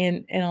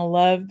I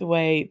love the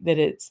way that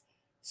it's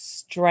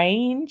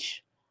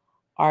strange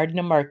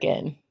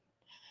Ardnamurchan.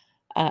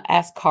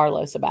 Ask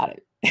Carlos about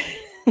it.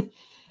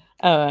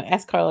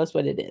 Ask Carlos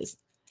what it is.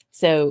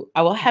 So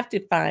I will have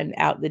to find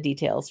out the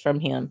details from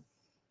him.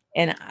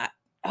 And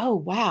oh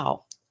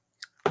wow.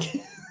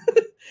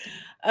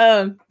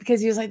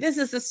 Because he was like, "This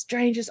is the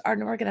strangest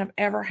Ardnamurchan I've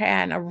ever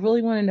had. And I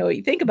really want to know what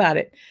you think about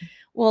it."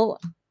 Well,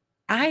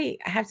 I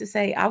have to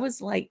say, I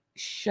was like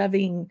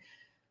shoving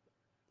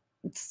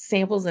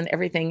samples and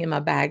everything in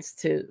my bags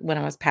to when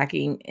I was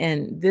packing.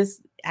 And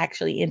this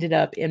actually ended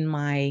up in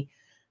my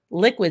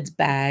liquids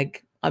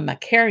bag on my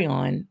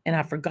carry-on. And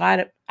I forgot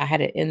it. I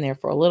had it in there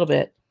for a little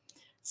bit.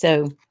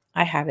 So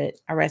I have it.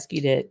 I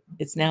rescued it.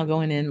 It's now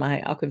going in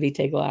my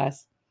Aquavite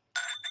glass.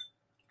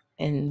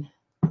 And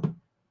the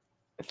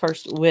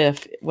first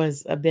whiff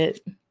was a bit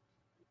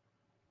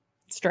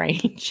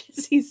strange,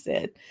 as he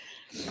said.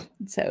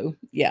 So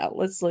yeah,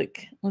 let's look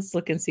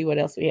and see what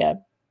else we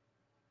have.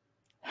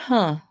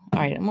 Huh. All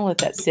right, I'm gonna let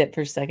that sit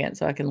for a second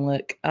so I can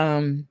look.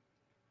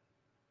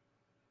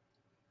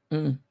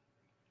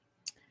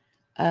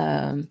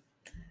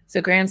 So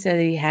Graham said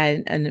he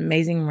had an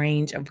amazing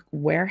range of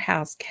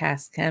warehouse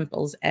cask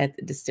samples at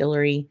the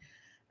distillery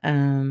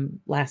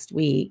last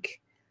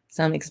week.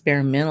 Some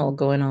experimental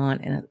going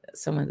on and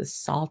some of the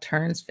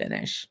Sauternes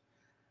finish.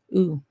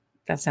 Ooh,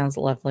 that sounds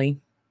lovely.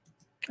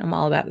 I'm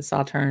all about the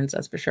Sauternes,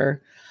 that's for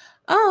sure.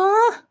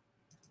 Oh,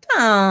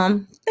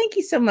 Tom, thank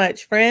you so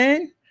much,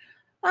 friend.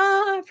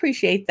 I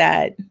appreciate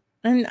that.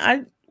 And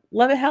I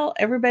love it how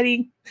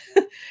everybody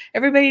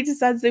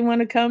decides they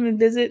want to come and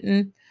visit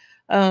and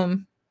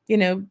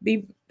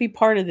be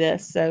part of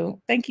this.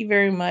 So thank you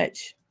very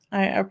much.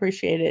 I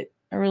appreciate it.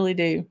 I really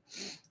do.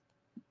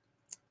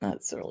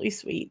 That's really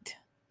sweet.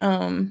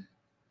 Hey,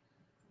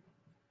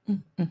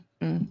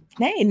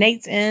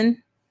 Nate's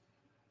in.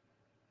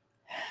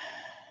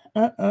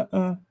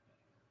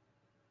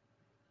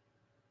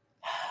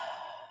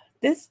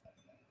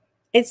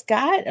 It's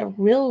got a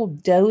real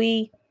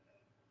doughy,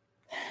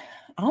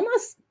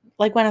 almost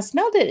like when I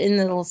smelled it in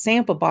the little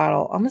sample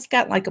bottle, almost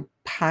got like a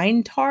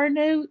pine tar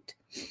note,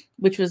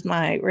 which was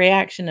my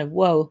reaction of,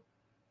 whoa.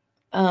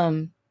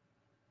 But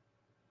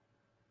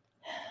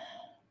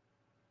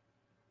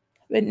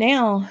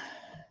now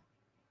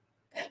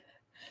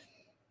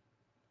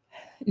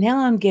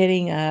I'm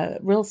getting a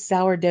real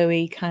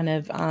sourdoughy kind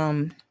of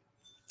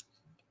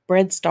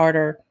bread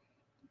starter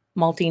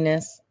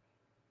maltiness.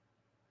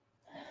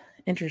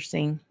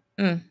 Interesting.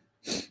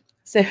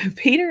 So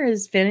Peter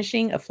is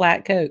finishing a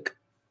flat Coke.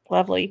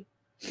 Lovely.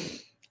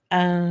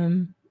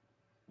 With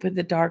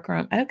the dark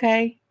rum.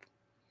 Okay.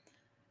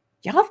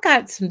 Y'all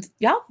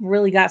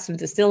really got some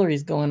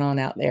distilleries going on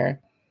out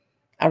there.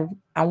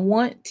 I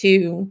want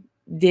to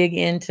dig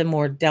into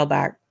more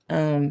Delbach,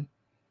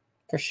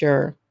 for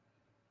sure.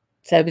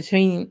 So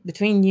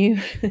between you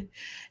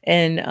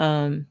and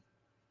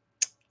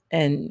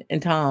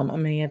Tom,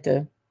 I'm gonna have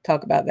to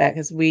talk about that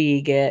because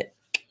we get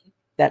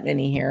that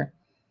many here.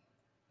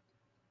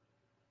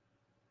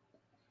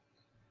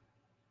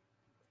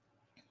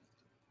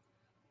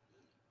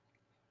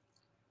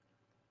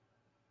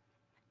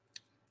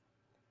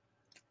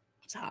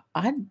 So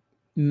I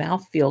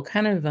mouthfeel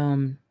kind of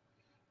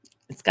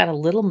it's got a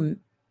little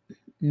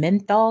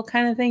menthol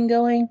kind of thing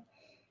going,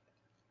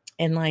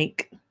 and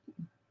like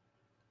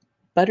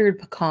buttered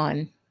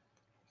pecan.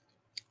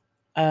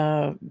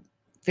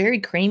 Very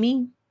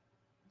creamy.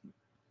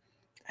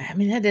 I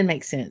mean, that didn't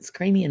make sense.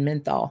 Creamy and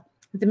menthol.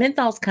 The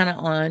menthol's kind of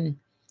on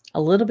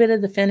a little bit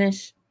of the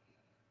finish.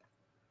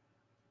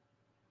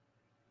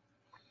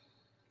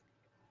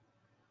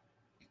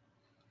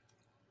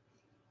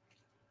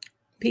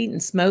 Peat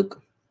and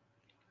smoke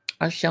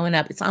are showing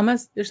up. There's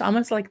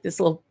almost like this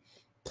little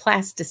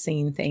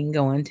plasticine thing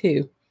going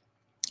too.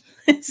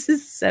 This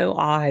is so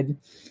odd.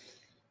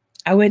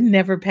 I would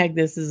never peg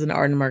this as an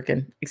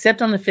Ardnamurchan,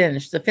 except on the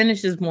finish. The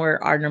finish is more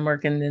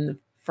Ardnamurchan than the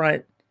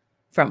front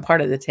part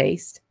of the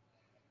taste.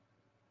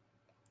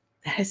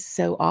 That is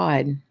so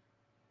odd.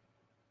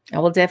 I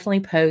will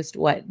definitely post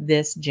what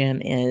this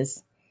gem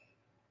is.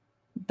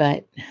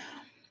 but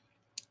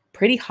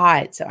pretty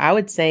hot. So I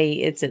would say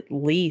it's at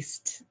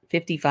least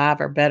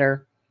 55 or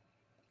better.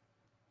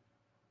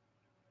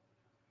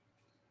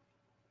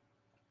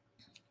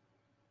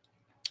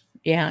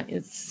 Yeah,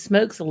 it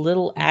smokes a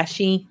little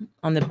ashy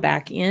on the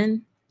back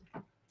end.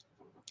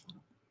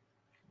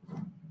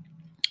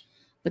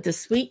 But the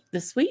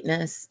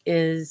sweetness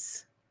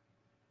is,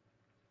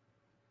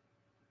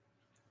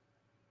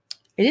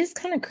 it is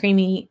kind of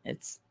creamy.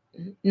 It's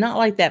not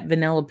like that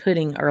vanilla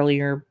pudding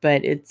earlier,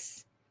 but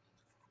it's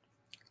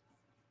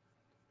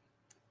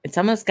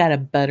almost got a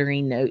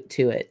buttery note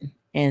to it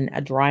and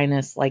a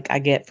dryness like I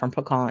get from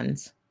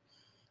pecans.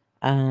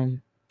 That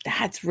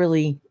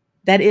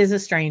is a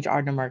strange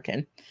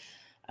Ardnamurchan.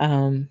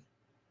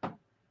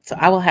 So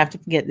I will have to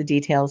get the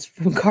details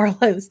from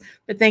Carlos,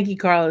 but thank you,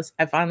 Carlos.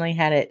 I finally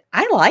had it.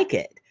 I like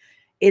it.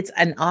 It's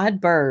an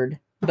odd bird,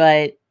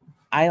 but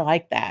I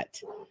like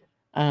that.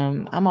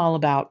 I'm all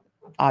about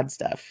odd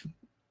stuff.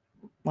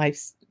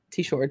 Life's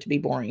too short to be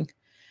boring.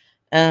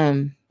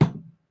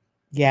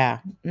 Yeah.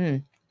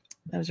 That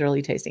was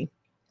really tasty.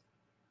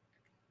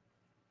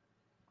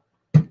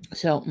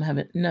 So I'm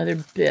having another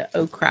bit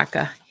of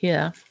cracker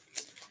here.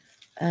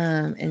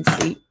 And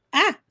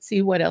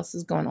see what else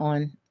is going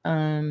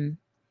on.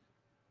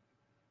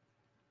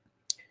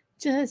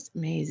 Just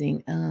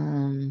amazing.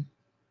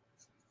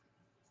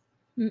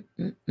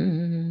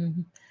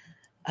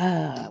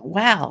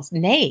 Wow,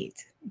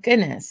 Nate,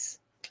 goodness.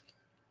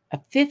 A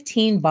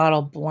 15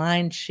 bottle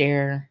blind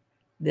share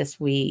this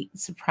week.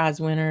 Surprise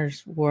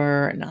winners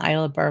were an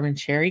Isla Bourbon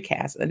Cherry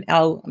Cask,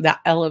 the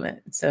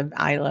elements of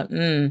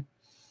Isla.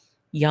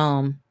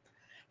 Yum.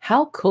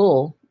 How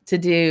cool to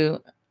do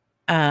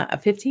a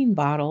 15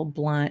 bottle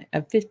blind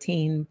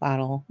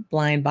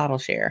bottle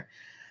share.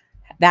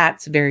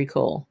 That's very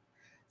cool.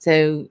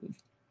 So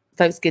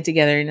folks get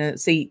together and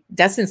see,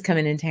 Dustin's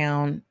coming in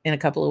town in a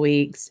couple of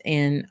weeks,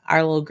 and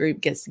our little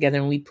group gets together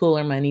and we pool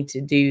our money to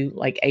do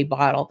like a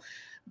bottle.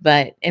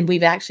 And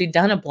we've actually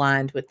done a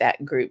blind with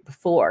that group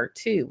before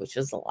too, which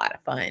was a lot of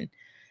fun.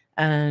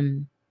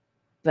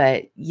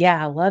 But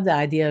yeah, I love the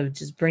idea of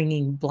just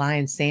bringing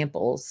blind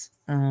samples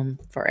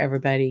for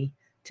everybody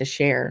to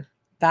share.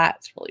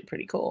 That's really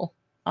pretty cool.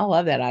 I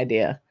love that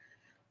idea.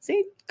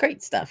 See,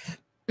 great stuff.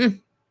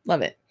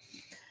 Love it.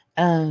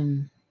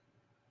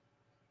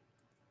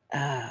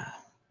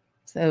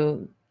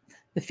 So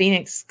the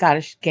Phoenix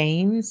Scottish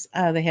Games,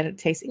 they had a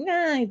tasting.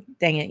 Nah,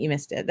 dang it, you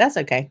missed it. That's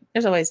okay.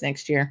 There's always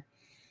next year.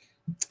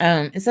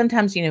 And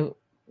sometimes, you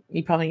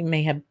probably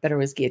may have better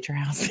whiskey at your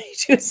house than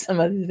you do some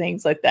other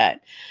things like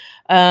that.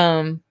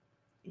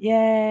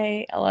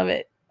 Yay, I love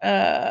it.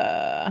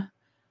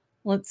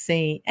 Let's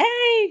see.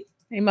 Hey,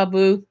 my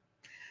boo.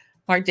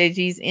 Mark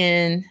JG's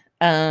in.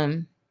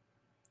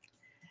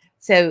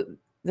 So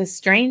the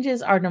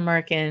strangest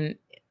Ardnamurchan.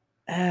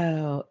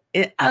 The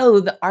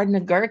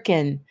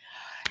Ardnagurkin.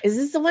 Is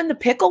this the one, the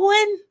pickle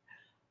one?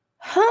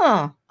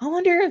 Huh. I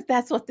wonder if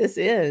that's what this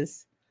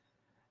is.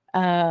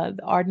 The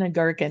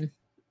Ardnagurkin.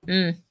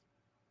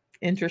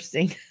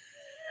 Interesting.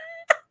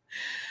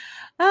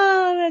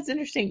 Oh, that's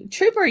interesting.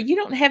 Trooper, you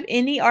don't have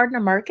any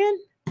Ardnamurchan?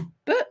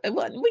 But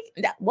what?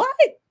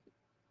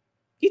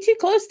 You too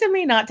close to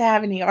me not to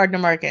have any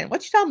Ardnamurchan.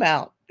 What you talking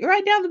about? You're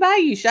right down the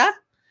bayou, Sha.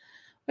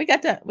 We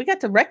got to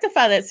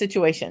rectify that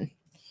situation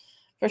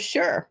for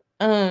sure.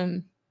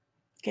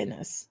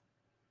 Goodness.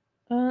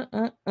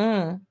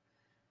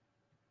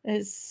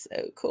 It's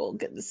so cool.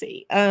 Good to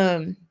see.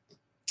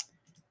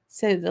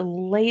 So the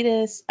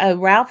latest,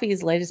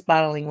 Ralphie's latest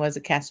bottling was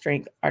a cast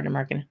strength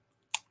Ardnamurchan.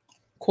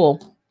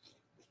 Cool.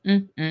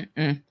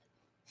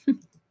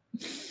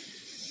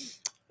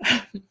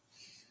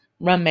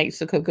 Rum makes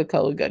the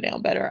Coca-Cola go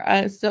down better.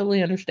 I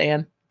totally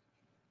understand.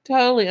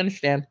 Totally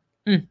understand.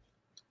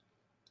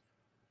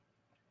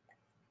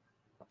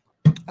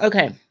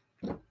 Okay.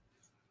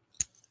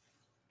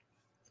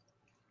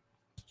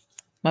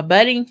 My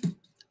buddy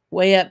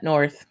way up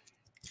north,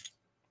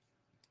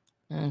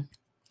 who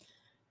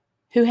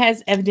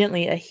has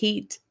evidently a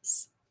heat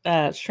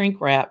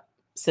shrink wrap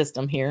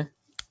system here.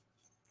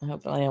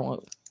 Hopefully I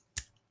won't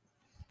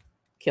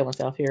kill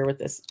myself here with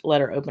this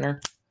letter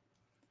opener.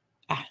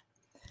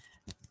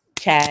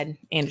 Chad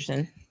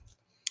Anderson,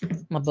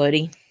 my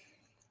buddy.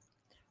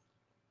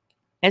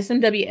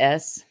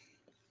 SMWS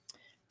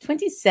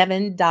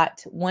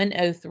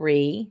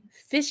 27.103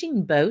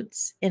 fishing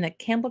boats in a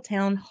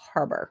Campbelltown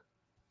harbor.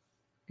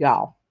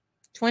 Y'all,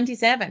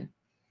 27.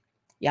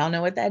 Y'all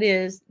know what that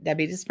is. That'd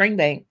be the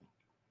Springbank.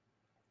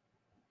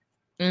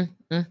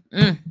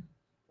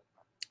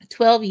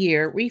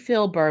 12-year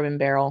refill bourbon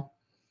barrel.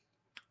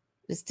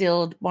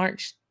 Distilled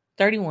March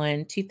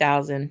 31,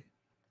 2000.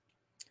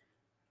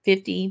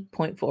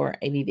 50.4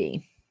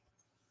 ABV.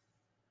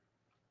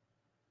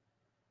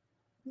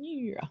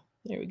 Yeah,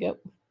 there we go.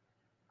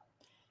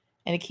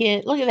 And a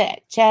kid, look at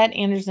that, Chad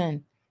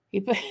Anderson.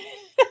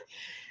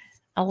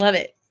 I love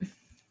it.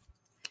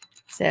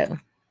 So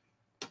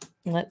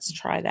let's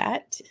try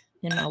that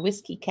in my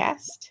whiskey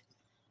cast.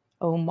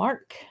 Oh,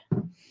 Mark,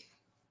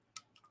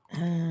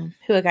 who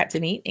I got to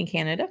meet in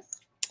Canada.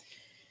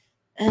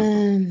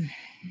 Oh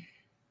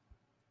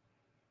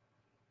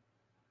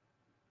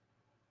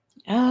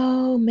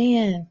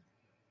man,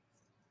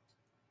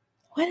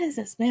 what does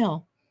it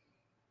smell?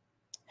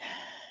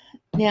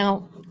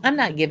 Now, I'm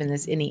not giving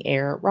this any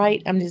air,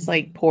 right? I'm just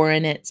like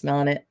pouring it,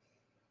 smelling it.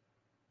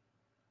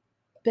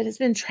 But it's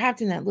been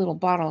trapped in that little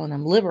bottle and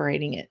I'm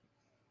liberating it.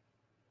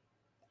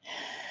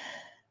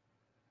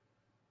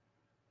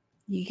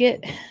 You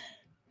get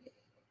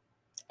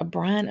a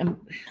brine. I'm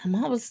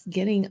almost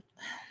getting.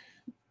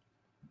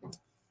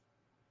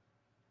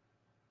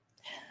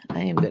 I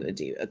am going to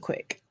do a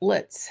quick.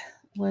 Let's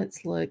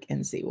look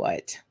and see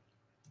what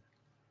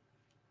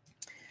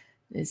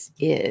this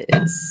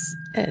is.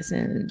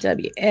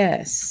 SNWS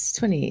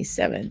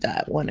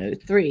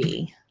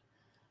 27.103.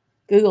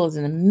 Google is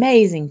an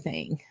amazing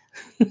thing.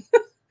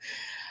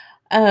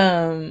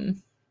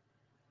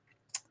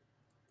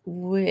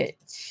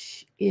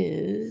 Which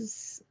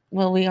is,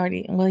 well,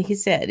 he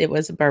said it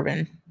was a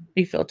bourbon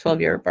refill,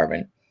 12-year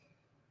bourbon.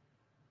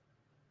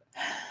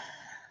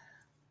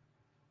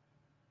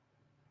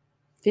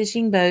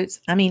 Fishing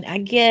boats. I mean, I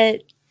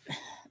get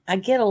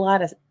a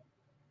lot of,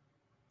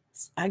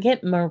 I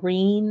get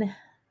marine,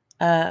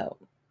 well,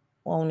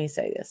 let me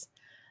say this.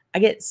 I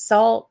get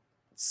salt,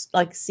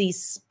 like sea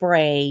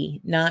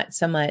spray, not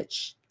so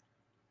much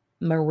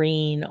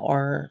marine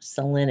or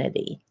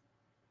salinity,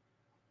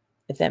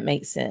 if that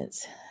makes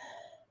sense.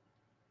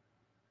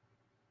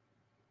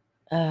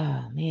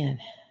 Oh, man.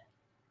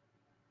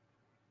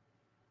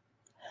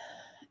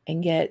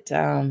 And get,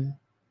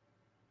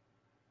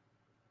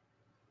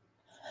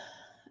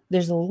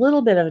 there's a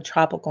little bit of a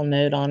tropical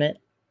note on it.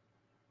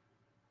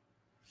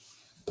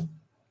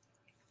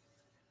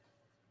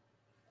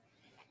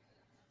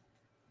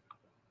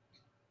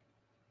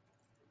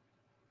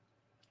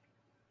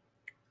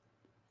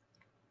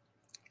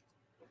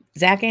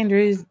 Zach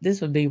Andrews,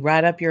 this would be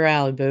right up your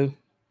alley, boo.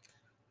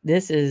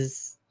 This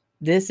is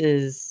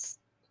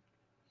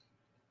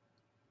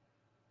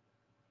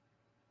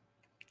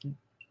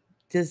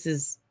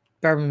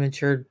bourbon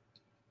matured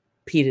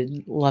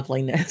peated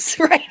loveliness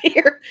right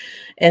here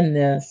in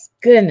this.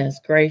 Goodness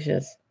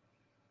gracious.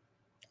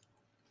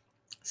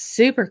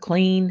 Super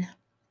clean.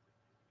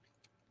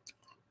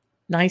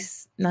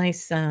 Nice,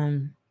 there's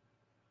a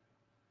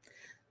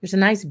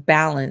nice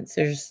balance.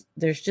 There's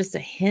just a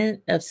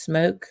hint of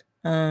smoke.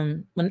 I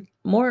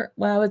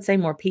would say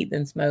more peat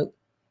than smoke.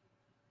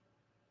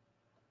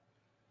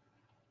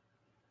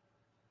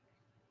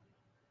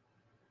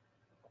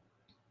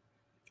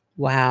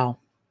 Wow.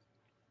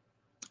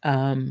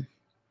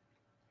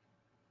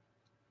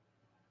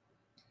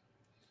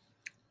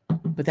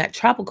 But that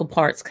tropical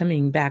part's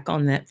coming back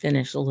on that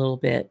finish a little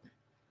bit.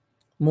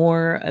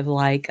 More of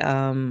like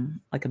a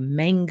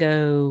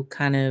mango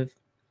kind of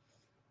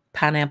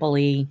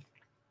pineapple-y,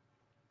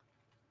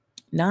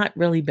 not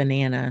really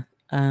banana.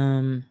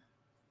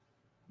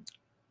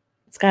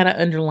 It's got an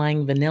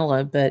underlying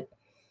vanilla, but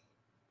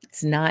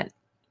it's not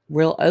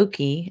real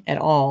oaky at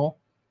all.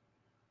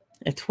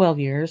 At 12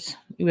 years,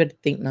 you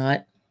would think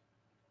not.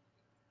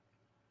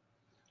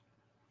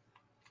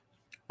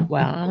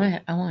 Wow,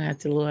 I want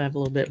to have a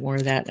little bit more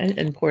of that. I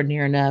didn't pour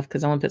near enough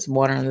because I want to put some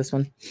water on this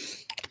one.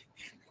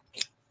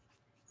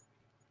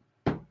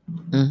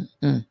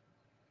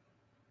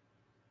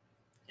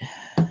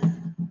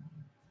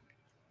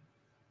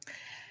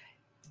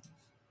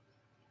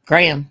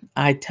 Graham,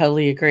 I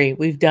totally agree.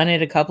 We've done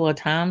it a couple of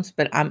times,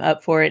 but I'm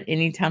up for it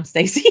anytime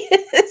Stacy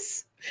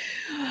is.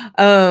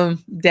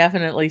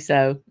 Definitely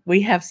so.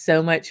 We have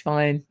so much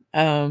fun.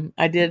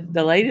 I did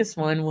the latest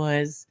one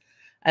was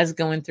I was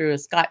going through a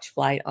Scotch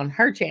flight on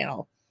her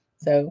channel.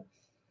 So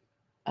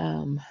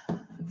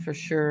for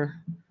sure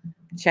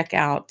check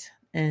out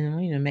and I'm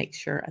going to make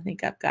sure. I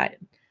think I've got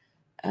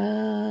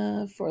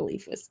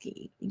 4-leaf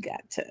whiskey. You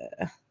got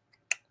to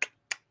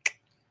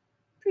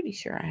pretty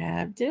sure I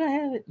have. Do I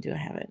have it? Do I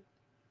have it?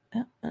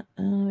 I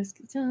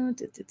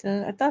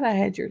thought I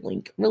had your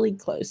link really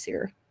close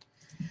here.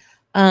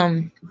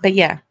 But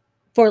yeah,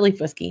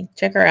 4-leaf whiskey.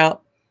 Check her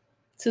out.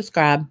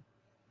 Subscribe.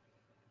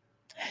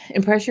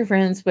 Impress your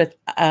friends with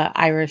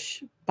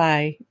Irish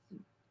by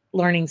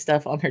learning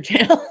stuff on her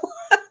channel.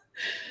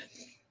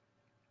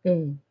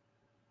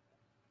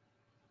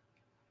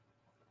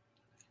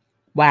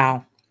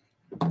 Wow.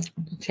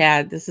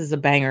 Chad, this is a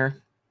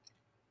banger.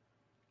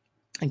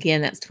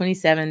 Again, that's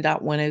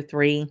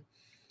 27.103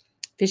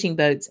 fishing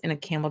boats in a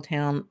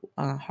Campbelltown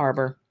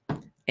harbor.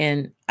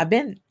 And I've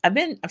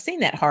seen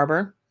that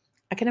harbor.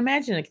 I can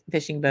imagine a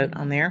fishing boat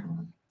on there.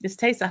 This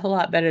tastes a whole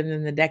lot better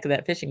than the deck of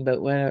that fishing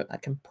boat. Well, I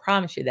can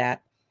promise you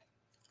that.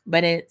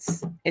 But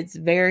it's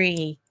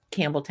very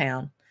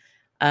Campbelltown.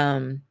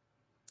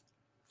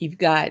 You've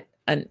got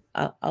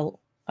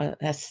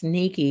a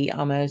sneaky,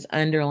 almost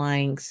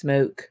underlying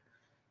smoke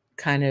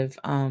kind of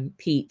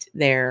peat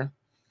there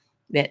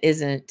that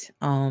isn't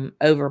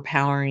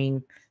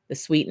overpowering the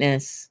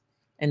sweetness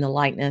and the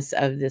lightness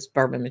of this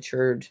bourbon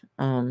matured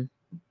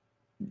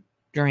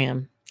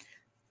dram.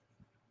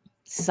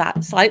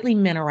 Slightly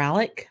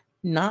mineralic,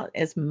 not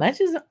as much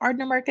as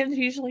Ardent Americans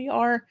usually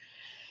are.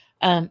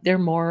 They're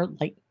more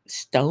like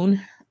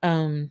stone.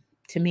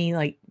 To me,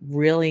 like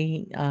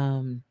really,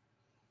 not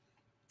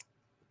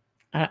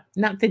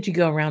that you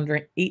go around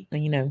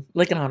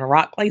licking on a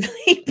rock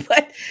lately,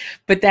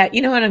 but that,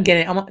 you know what I'm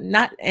getting. I'm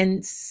not,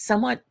 and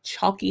somewhat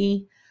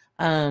chalky,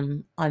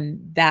 on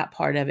that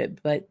part of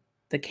it, but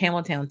the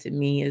Campbelltown to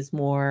me is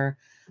more,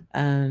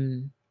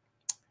 um,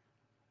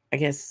 I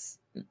guess,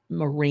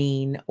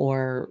 marine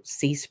or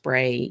sea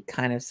spray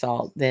kind of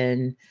salt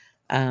than,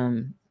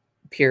 um,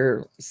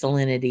 pure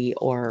salinity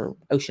or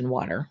ocean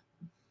water.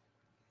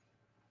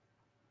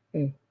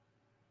 Mm.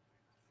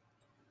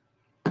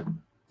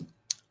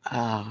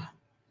 Ah,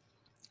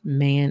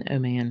 man, oh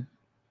man.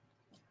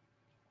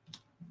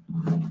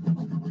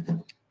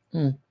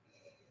 Mm.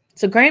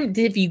 So, Graham,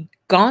 have you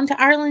gone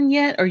to Ireland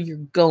yet, or you're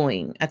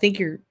going? I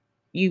think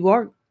you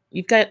are.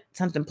 You've got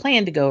something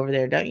planned to go over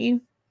there, don't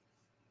you?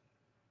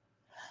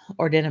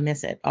 Or did I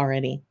miss it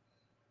already?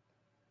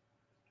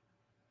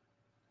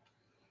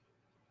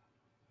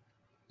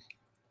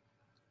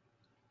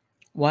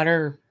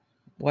 Water,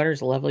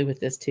 water's lovely with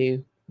this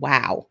too.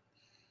 Wow,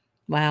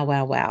 wow,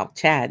 wow, wow.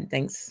 Chad,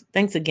 thanks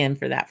again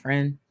for that,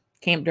 friend.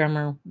 Camp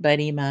Drummer,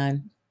 buddy of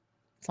mine.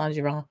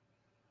 Sanjay.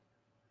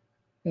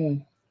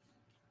 Mm.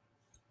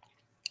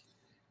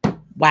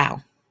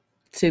 Wow,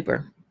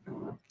 super,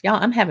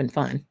 y'all. I'm having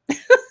fun.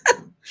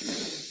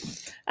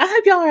 I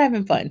hope y'all are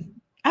having fun.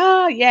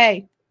 Oh,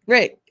 yay.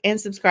 Rick, and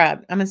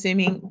subscribe. I'm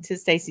assuming to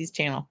Stacy's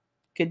channel.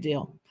 Good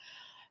deal.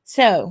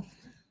 So,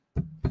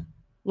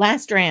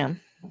 last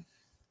dram,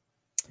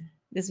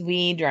 this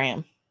weed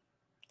dram.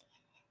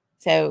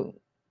 So,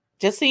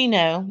 just so you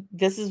know,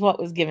 this is what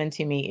was given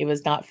to me. It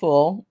was not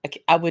full.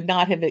 I would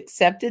not have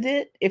accepted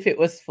it if it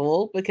was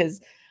full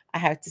because I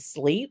have to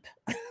sleep.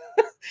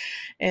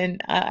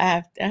 And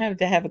I have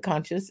to have a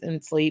conscience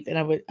and sleep,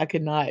 and I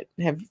could not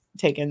have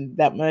taken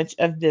that much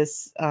of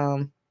this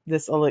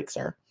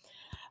elixir.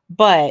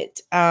 But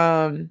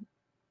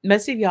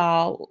most of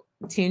y'all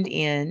tuned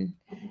in.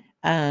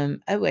 Oh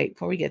wait,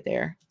 before we get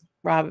there,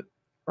 Rob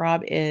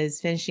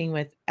is finishing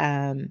with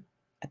a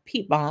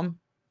peat bomb,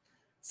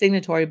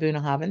 signatory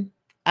Bunnahabhain.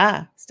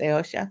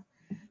 Steosha.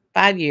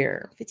 5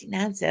 year,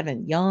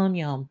 59.7. Yum,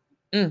 yum.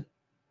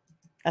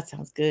 That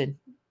sounds good.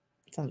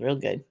 Sounds real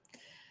good.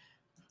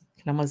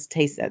 Can almost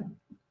taste that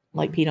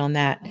like peat on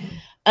that.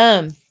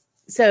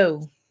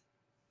 So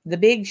the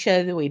big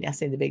show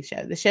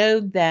the show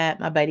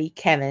that my buddy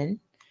Kevin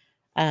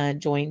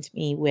joined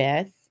me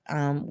with,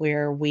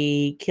 where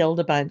we killed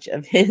a bunch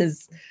of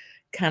his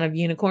kind of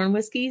unicorn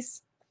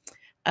whiskeys.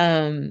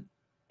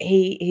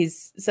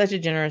 He's such a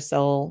generous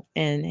soul,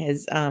 and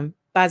his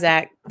bye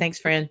Zach, thanks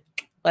friend,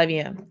 love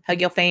you,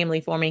 hug your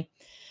family for me.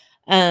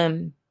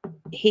 Um,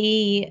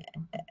 he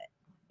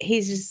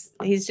he's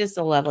just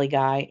a lovely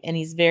guy, and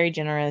he's very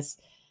generous,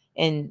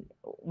 and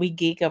we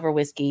geek over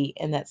whiskey,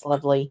 and that's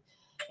lovely.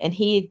 And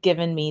he had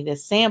given me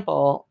this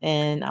sample,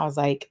 and I was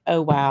like,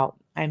 oh wow,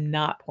 I'm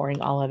not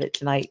pouring all of it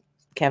tonight,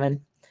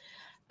 Kevin.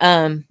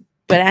 But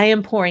I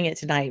am pouring it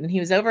tonight. And he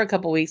was over a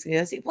couple weeks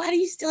ago. I said, why do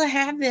you still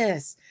have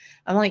this?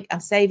 I'm like, I'm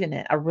saving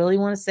it. I really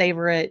want to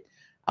savor it.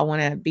 I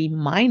want to be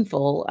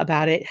mindful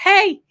about it.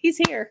 Hey, he's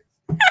here.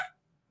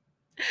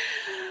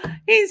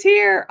 He's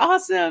here.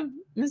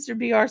 Awesome. Mr.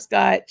 BR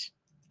Scotch.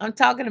 I'm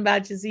talking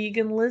about you so you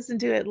can listen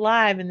to it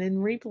live and then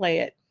replay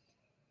it.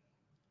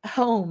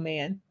 Oh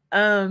man.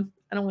 I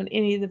don't want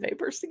any of the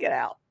vapors to get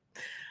out.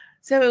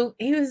 So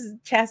he was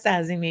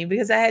chastising me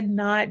because I had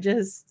not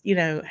just,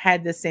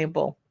 had the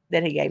sample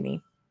that he gave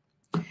me.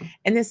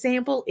 And the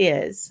sample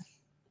is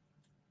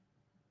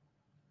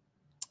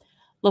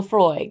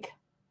Laphroaig,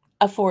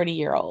 a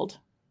 40-year-old,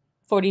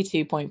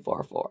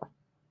 42.44.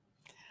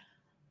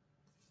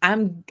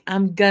 I'm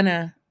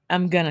gonna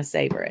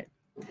savor it.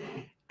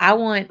 I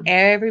want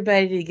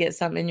everybody to get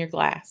something in your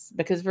glass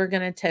because we're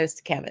gonna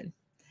toast Kevin.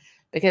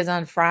 Because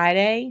on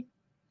Friday,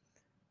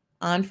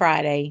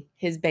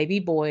 his baby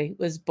boy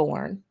was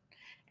born.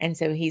 And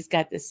so he's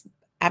got this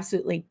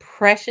absolutely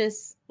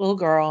precious little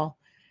girl.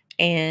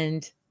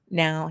 And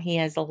now he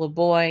has a little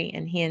boy,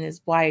 and he and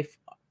his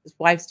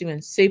wife's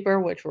doing super,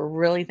 which we're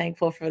really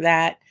thankful for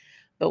that.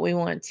 But we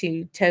want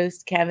to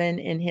toast Kevin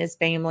and his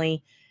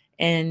family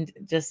and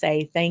just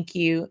say thank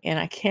you. And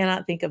I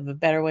cannot think of a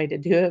better way to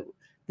do it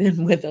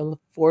than with a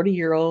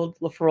 40-year-old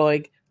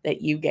Laphroaig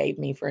that you gave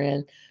me,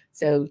 friend.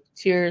 So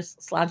cheers,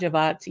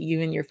 Slajavat to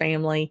you and your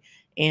family.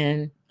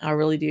 And I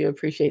really do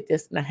appreciate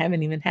this. And I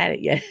haven't even had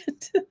it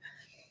yet.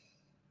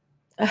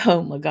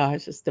 Oh my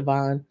gosh, it's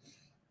divine.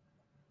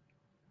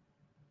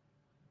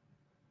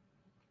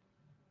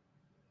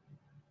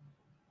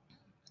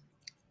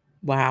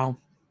 Wow.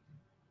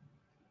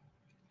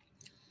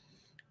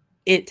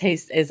 It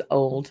tastes as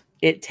old.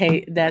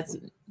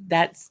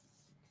 That's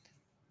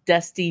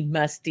dusty,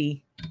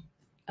 musty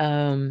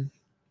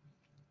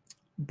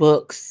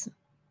books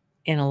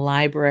in a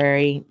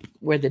library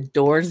where the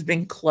door's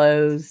been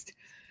closed,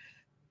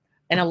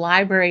 and a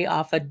library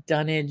off a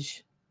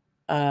dunnage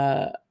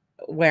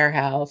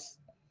warehouse.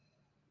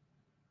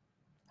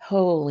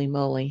 Holy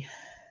moly.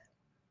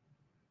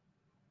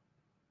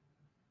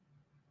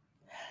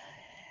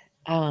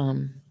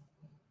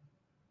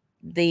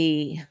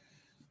 The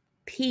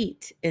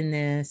peat in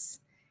this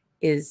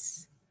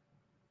is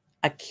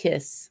a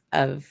kiss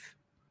of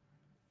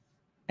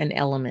an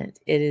element.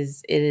 It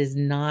is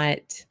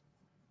not,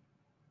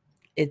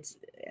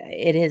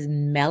 it has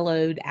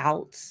mellowed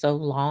out so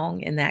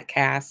long in that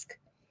cask.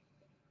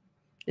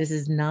 This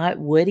is not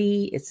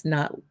woody. It's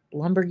not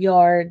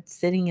lumberyard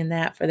sitting in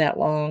that for that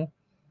long.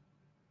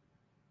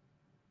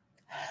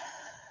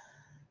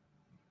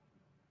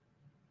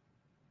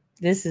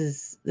 This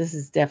is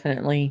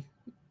definitely,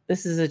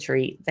 this is a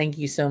treat. Thank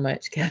you so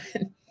much,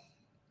 Kevin.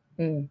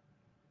 Mm.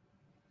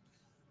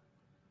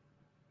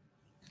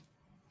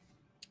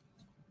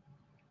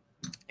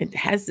 It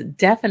has a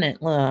definite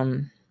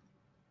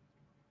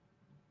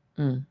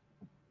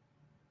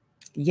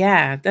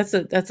yeah, that's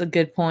a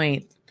good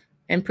point.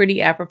 And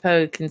pretty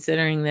apropos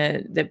considering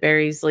that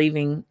Barry's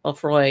leaving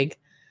Lafroig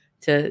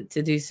to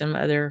do some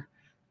other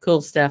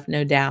cool stuff,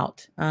 no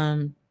doubt.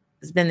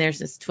 It's been there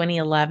since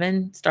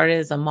 2011, started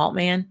as a malt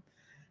man,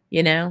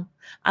 you know.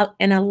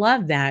 And I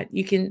love that.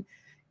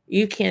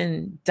 You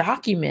can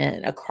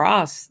document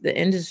across the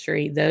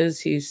industry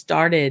those who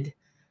started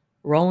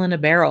rolling a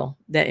barrel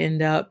that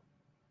end up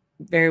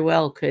very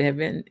well could have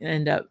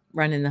end up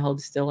running the whole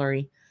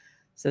distillery.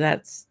 So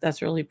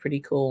that's really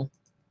pretty cool.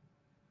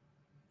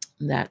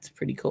 That's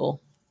pretty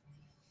cool.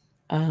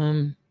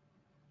 So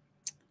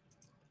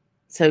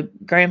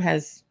Graham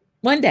has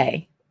one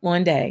day,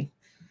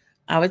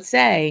 I would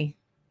say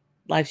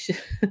life should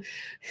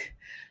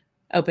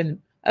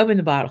open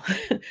the bottle.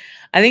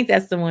 I think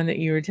that's the one that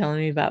you were telling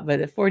me about,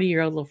 but a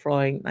 40-year-old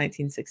Lafroig,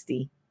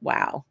 1960.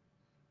 Wow.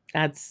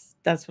 That's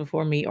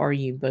before me or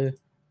you, boo.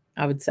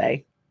 I would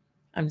say.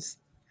 And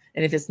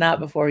if it's not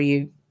before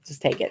you,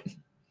 just take it.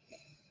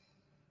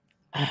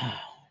 Oh.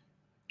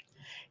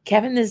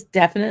 Kevin, this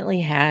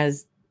definitely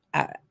has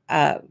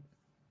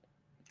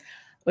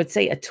would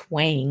say a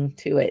twang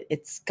to it.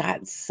 It's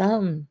got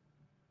some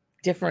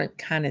different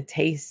kind of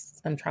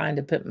taste. I'm trying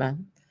to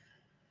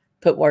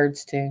put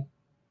words to.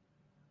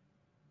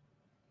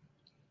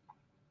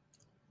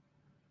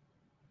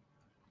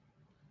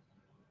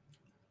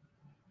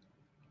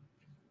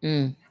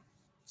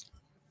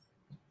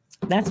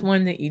 That's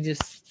one that you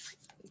just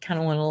kind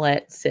of want to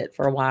let sit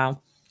for a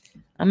while.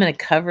 I'm going to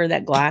cover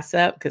that glass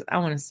up because I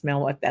want to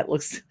smell what that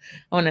looks.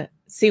 I want to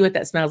see what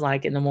that smells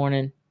like in the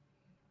morning.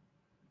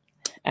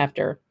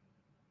 After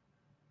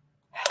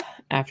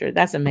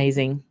that's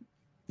amazing.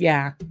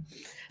 Yeah.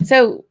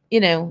 So,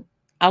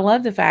 I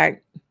love the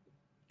fact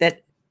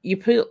that you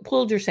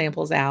pulled your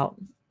samples out.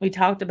 We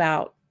talked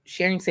about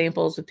sharing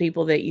samples with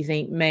people that you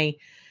think may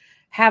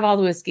have all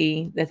the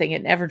whiskey that they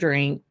can never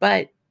drink,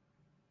 but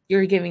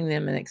you're giving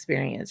them an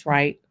experience,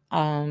 right?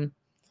 I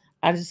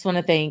just want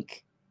to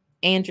thank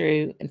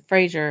Andrew and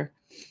Fraser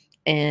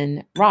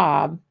and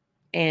Rob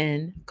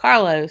and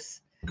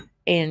Carlos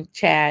and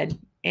Chad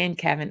and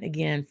Kevin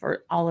again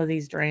for all of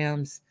these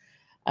drams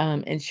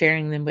and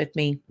sharing them with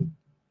me.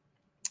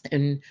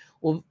 And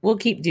we'll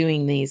keep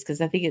doing these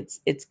because I think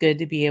it's good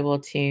to be able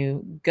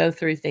to go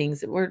through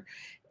things that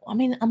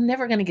I'm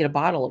never going to get a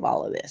bottle of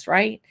all of this,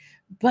 right?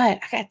 But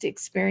I got to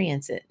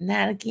experience it. And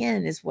that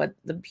again is what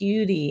the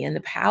beauty and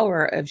the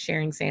power of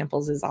sharing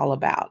samples is all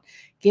about.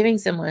 Giving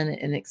someone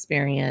an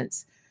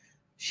experience,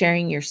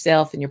 sharing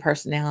yourself and your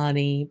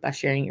personality by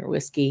sharing your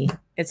whiskey.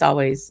 It's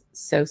always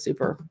so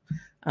super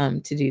to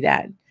do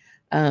that.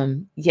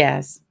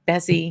 Yes,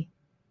 Bessie,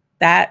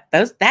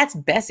 that's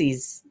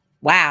Bessie's.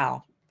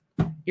 Wow.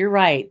 You're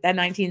right. That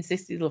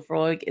 1960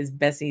 Lafroig is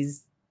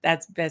Bessie's.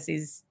 That's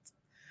Bessie's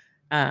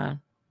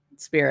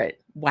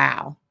spirit.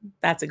 Wow.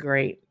 That's a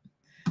great.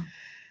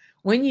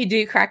 When you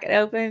do crack it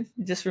open,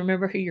 just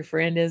remember who your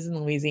friend is in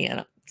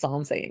Louisiana. That's all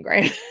I'm saying,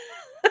 Graham.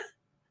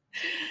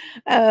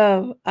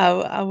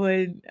 I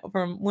would,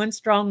 from one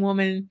strong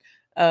woman,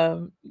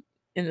 in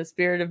the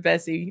spirit of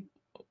Bessie,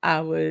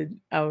 I would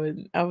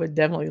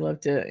definitely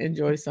love to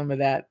enjoy some of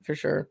that for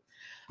sure.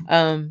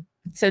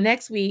 So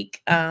next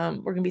week,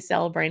 we're going to be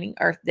celebrating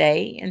Earth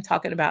Day and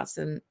talking about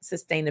some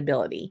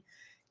sustainability.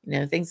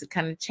 Things have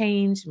kind of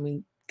changed,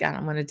 and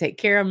I'm going to take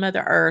care of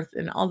Mother Earth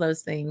and all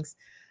those things.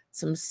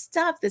 Some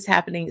stuff that's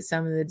happening at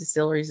some of the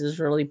distilleries is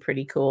really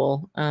pretty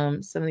cool.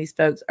 Some of these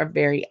folks are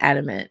very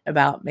adamant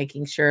about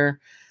making sure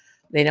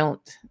they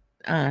don't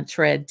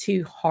tread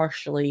too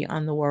harshly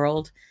on the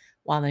world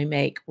while they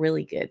make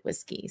really good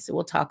whiskey. So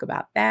we'll talk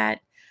about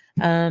that.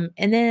 And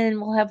then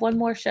we'll have one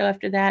more show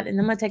after that. And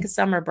then I'm going to take a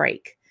summer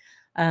break.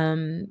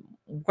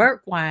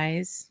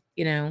 Work-wise,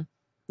 we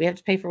have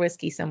to pay for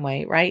whiskey some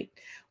way, right?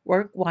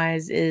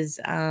 Work-wise is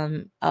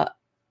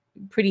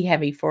pretty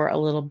heavy for a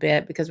little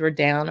bit because we're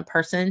down a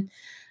person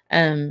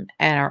at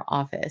our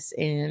office,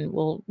 and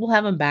we'll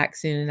have them back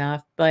soon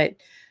enough. But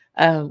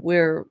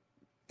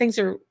things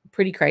are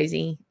pretty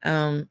crazy.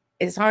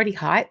 It's already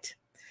hot,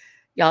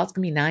 y'all. It's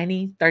gonna be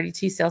 90,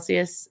 32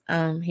 Celsius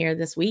here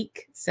this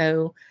week,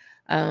 so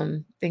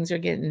things are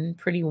getting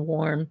pretty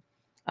warm.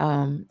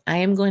 I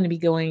am going to be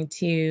going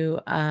to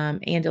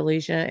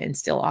Andalusia and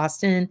Still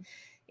Austin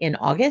in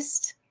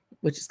August.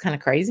 which is kind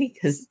of crazy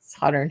because it's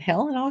hotter than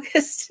hell in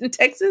August in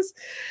Texas.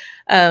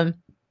 Um,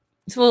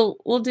 so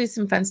we'll do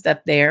some fun stuff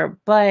there,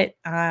 but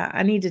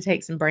I need to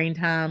take some brain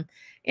time.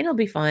 It'll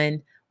be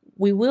fun.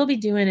 We will be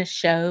doing a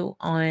show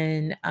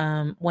on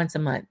once a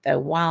month though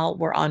while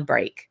we're on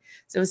break.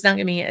 So it's not going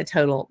to be a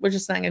total. We're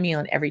just not going to be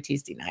on every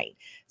Tuesday night.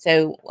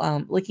 So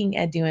looking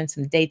at doing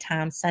some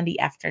daytime Sunday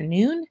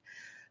afternoon.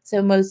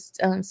 So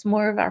some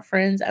more of our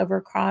friends over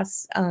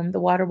across the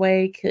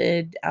waterway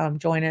could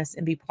join us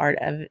and be part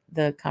of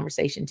the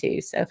conversation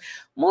too. So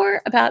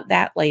more about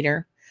that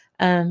later.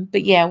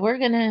 But yeah, we're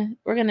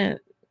gonna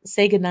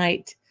say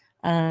goodnight.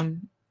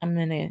 I'm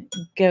gonna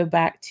go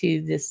back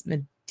to this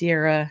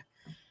Madeira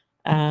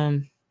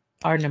Arden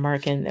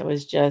American that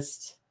was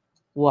just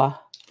wow,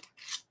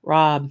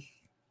 Rob,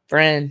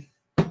 friend.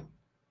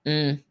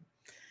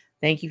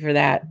 Thank you for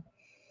that.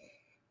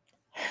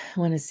 I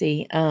want to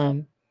see.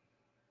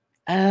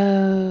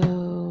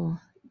 Oh,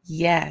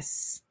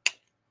 yes.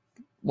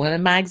 One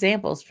of my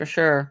examples for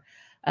sure.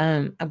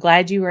 I'm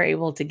glad you were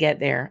able to get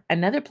there.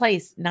 Another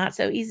place not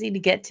so easy to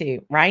get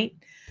to, right?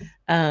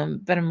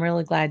 But I'm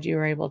really glad you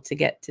were able to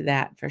get to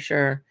that for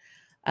sure.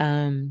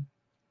 The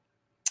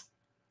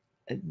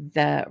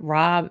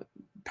Rob,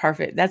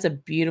 perfect. That's a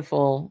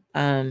beautiful,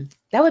 that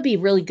would be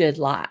really good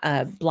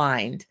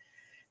blind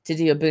to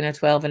do a Boona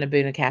 12 and a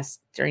Boona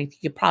cast strength.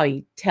 You could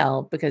probably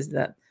tell because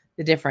the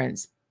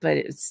difference, but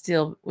it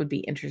still would be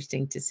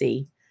interesting to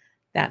see.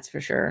 That's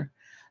for sure.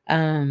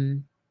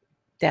 Definitely.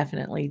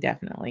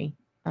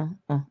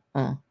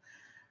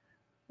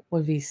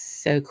 Would be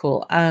so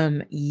cool.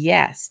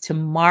 Yes,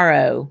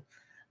 tomorrow.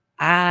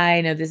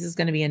 I know this is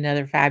going to be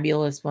another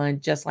fabulous one,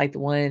 just like the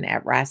one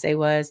at Rasse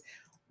was.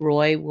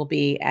 Roy will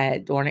be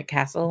at Dornick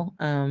Castle.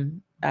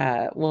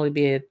 Will he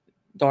be at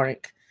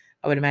Dornick?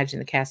 I would imagine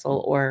the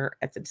castle or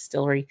at the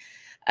distillery.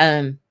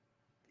 Yeah,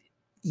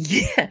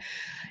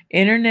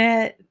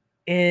 internet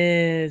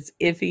is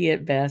iffy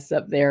at best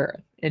up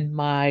there in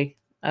my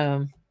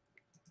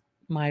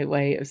my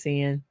way of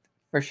seeing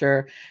for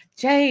sure.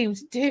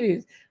 James,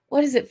 dude,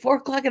 what is it? 4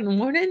 o'clock in the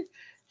morning?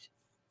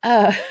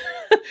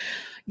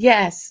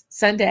 Yes,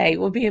 Sunday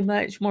will be a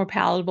much more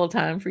palatable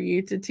time for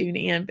you to tune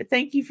in. But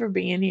thank you for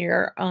being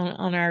here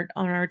on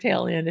our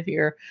tail end of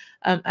here.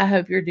 I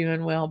hope you're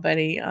doing well,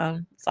 buddy.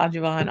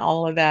 Sanjavan,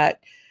 all of that.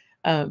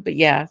 But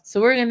yeah,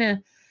 so we're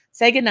gonna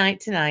say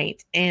goodnight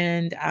tonight,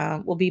 and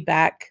we'll be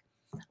back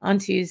on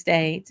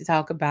Tuesday to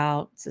talk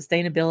about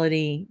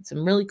sustainability,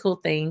 some really cool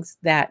things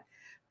that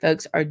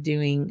folks are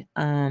doing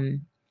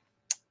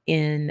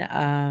in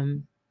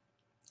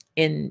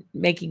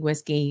making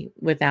whiskey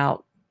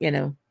without,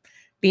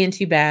 being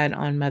too bad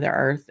on Mother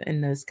Earth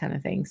and those kind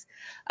of things.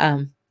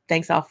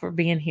 Thanks all for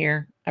being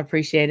here. I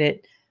appreciate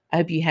it. I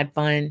hope you had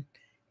fun,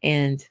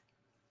 and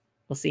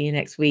we'll see you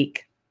next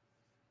week.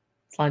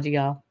 Slanji,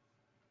 y'all.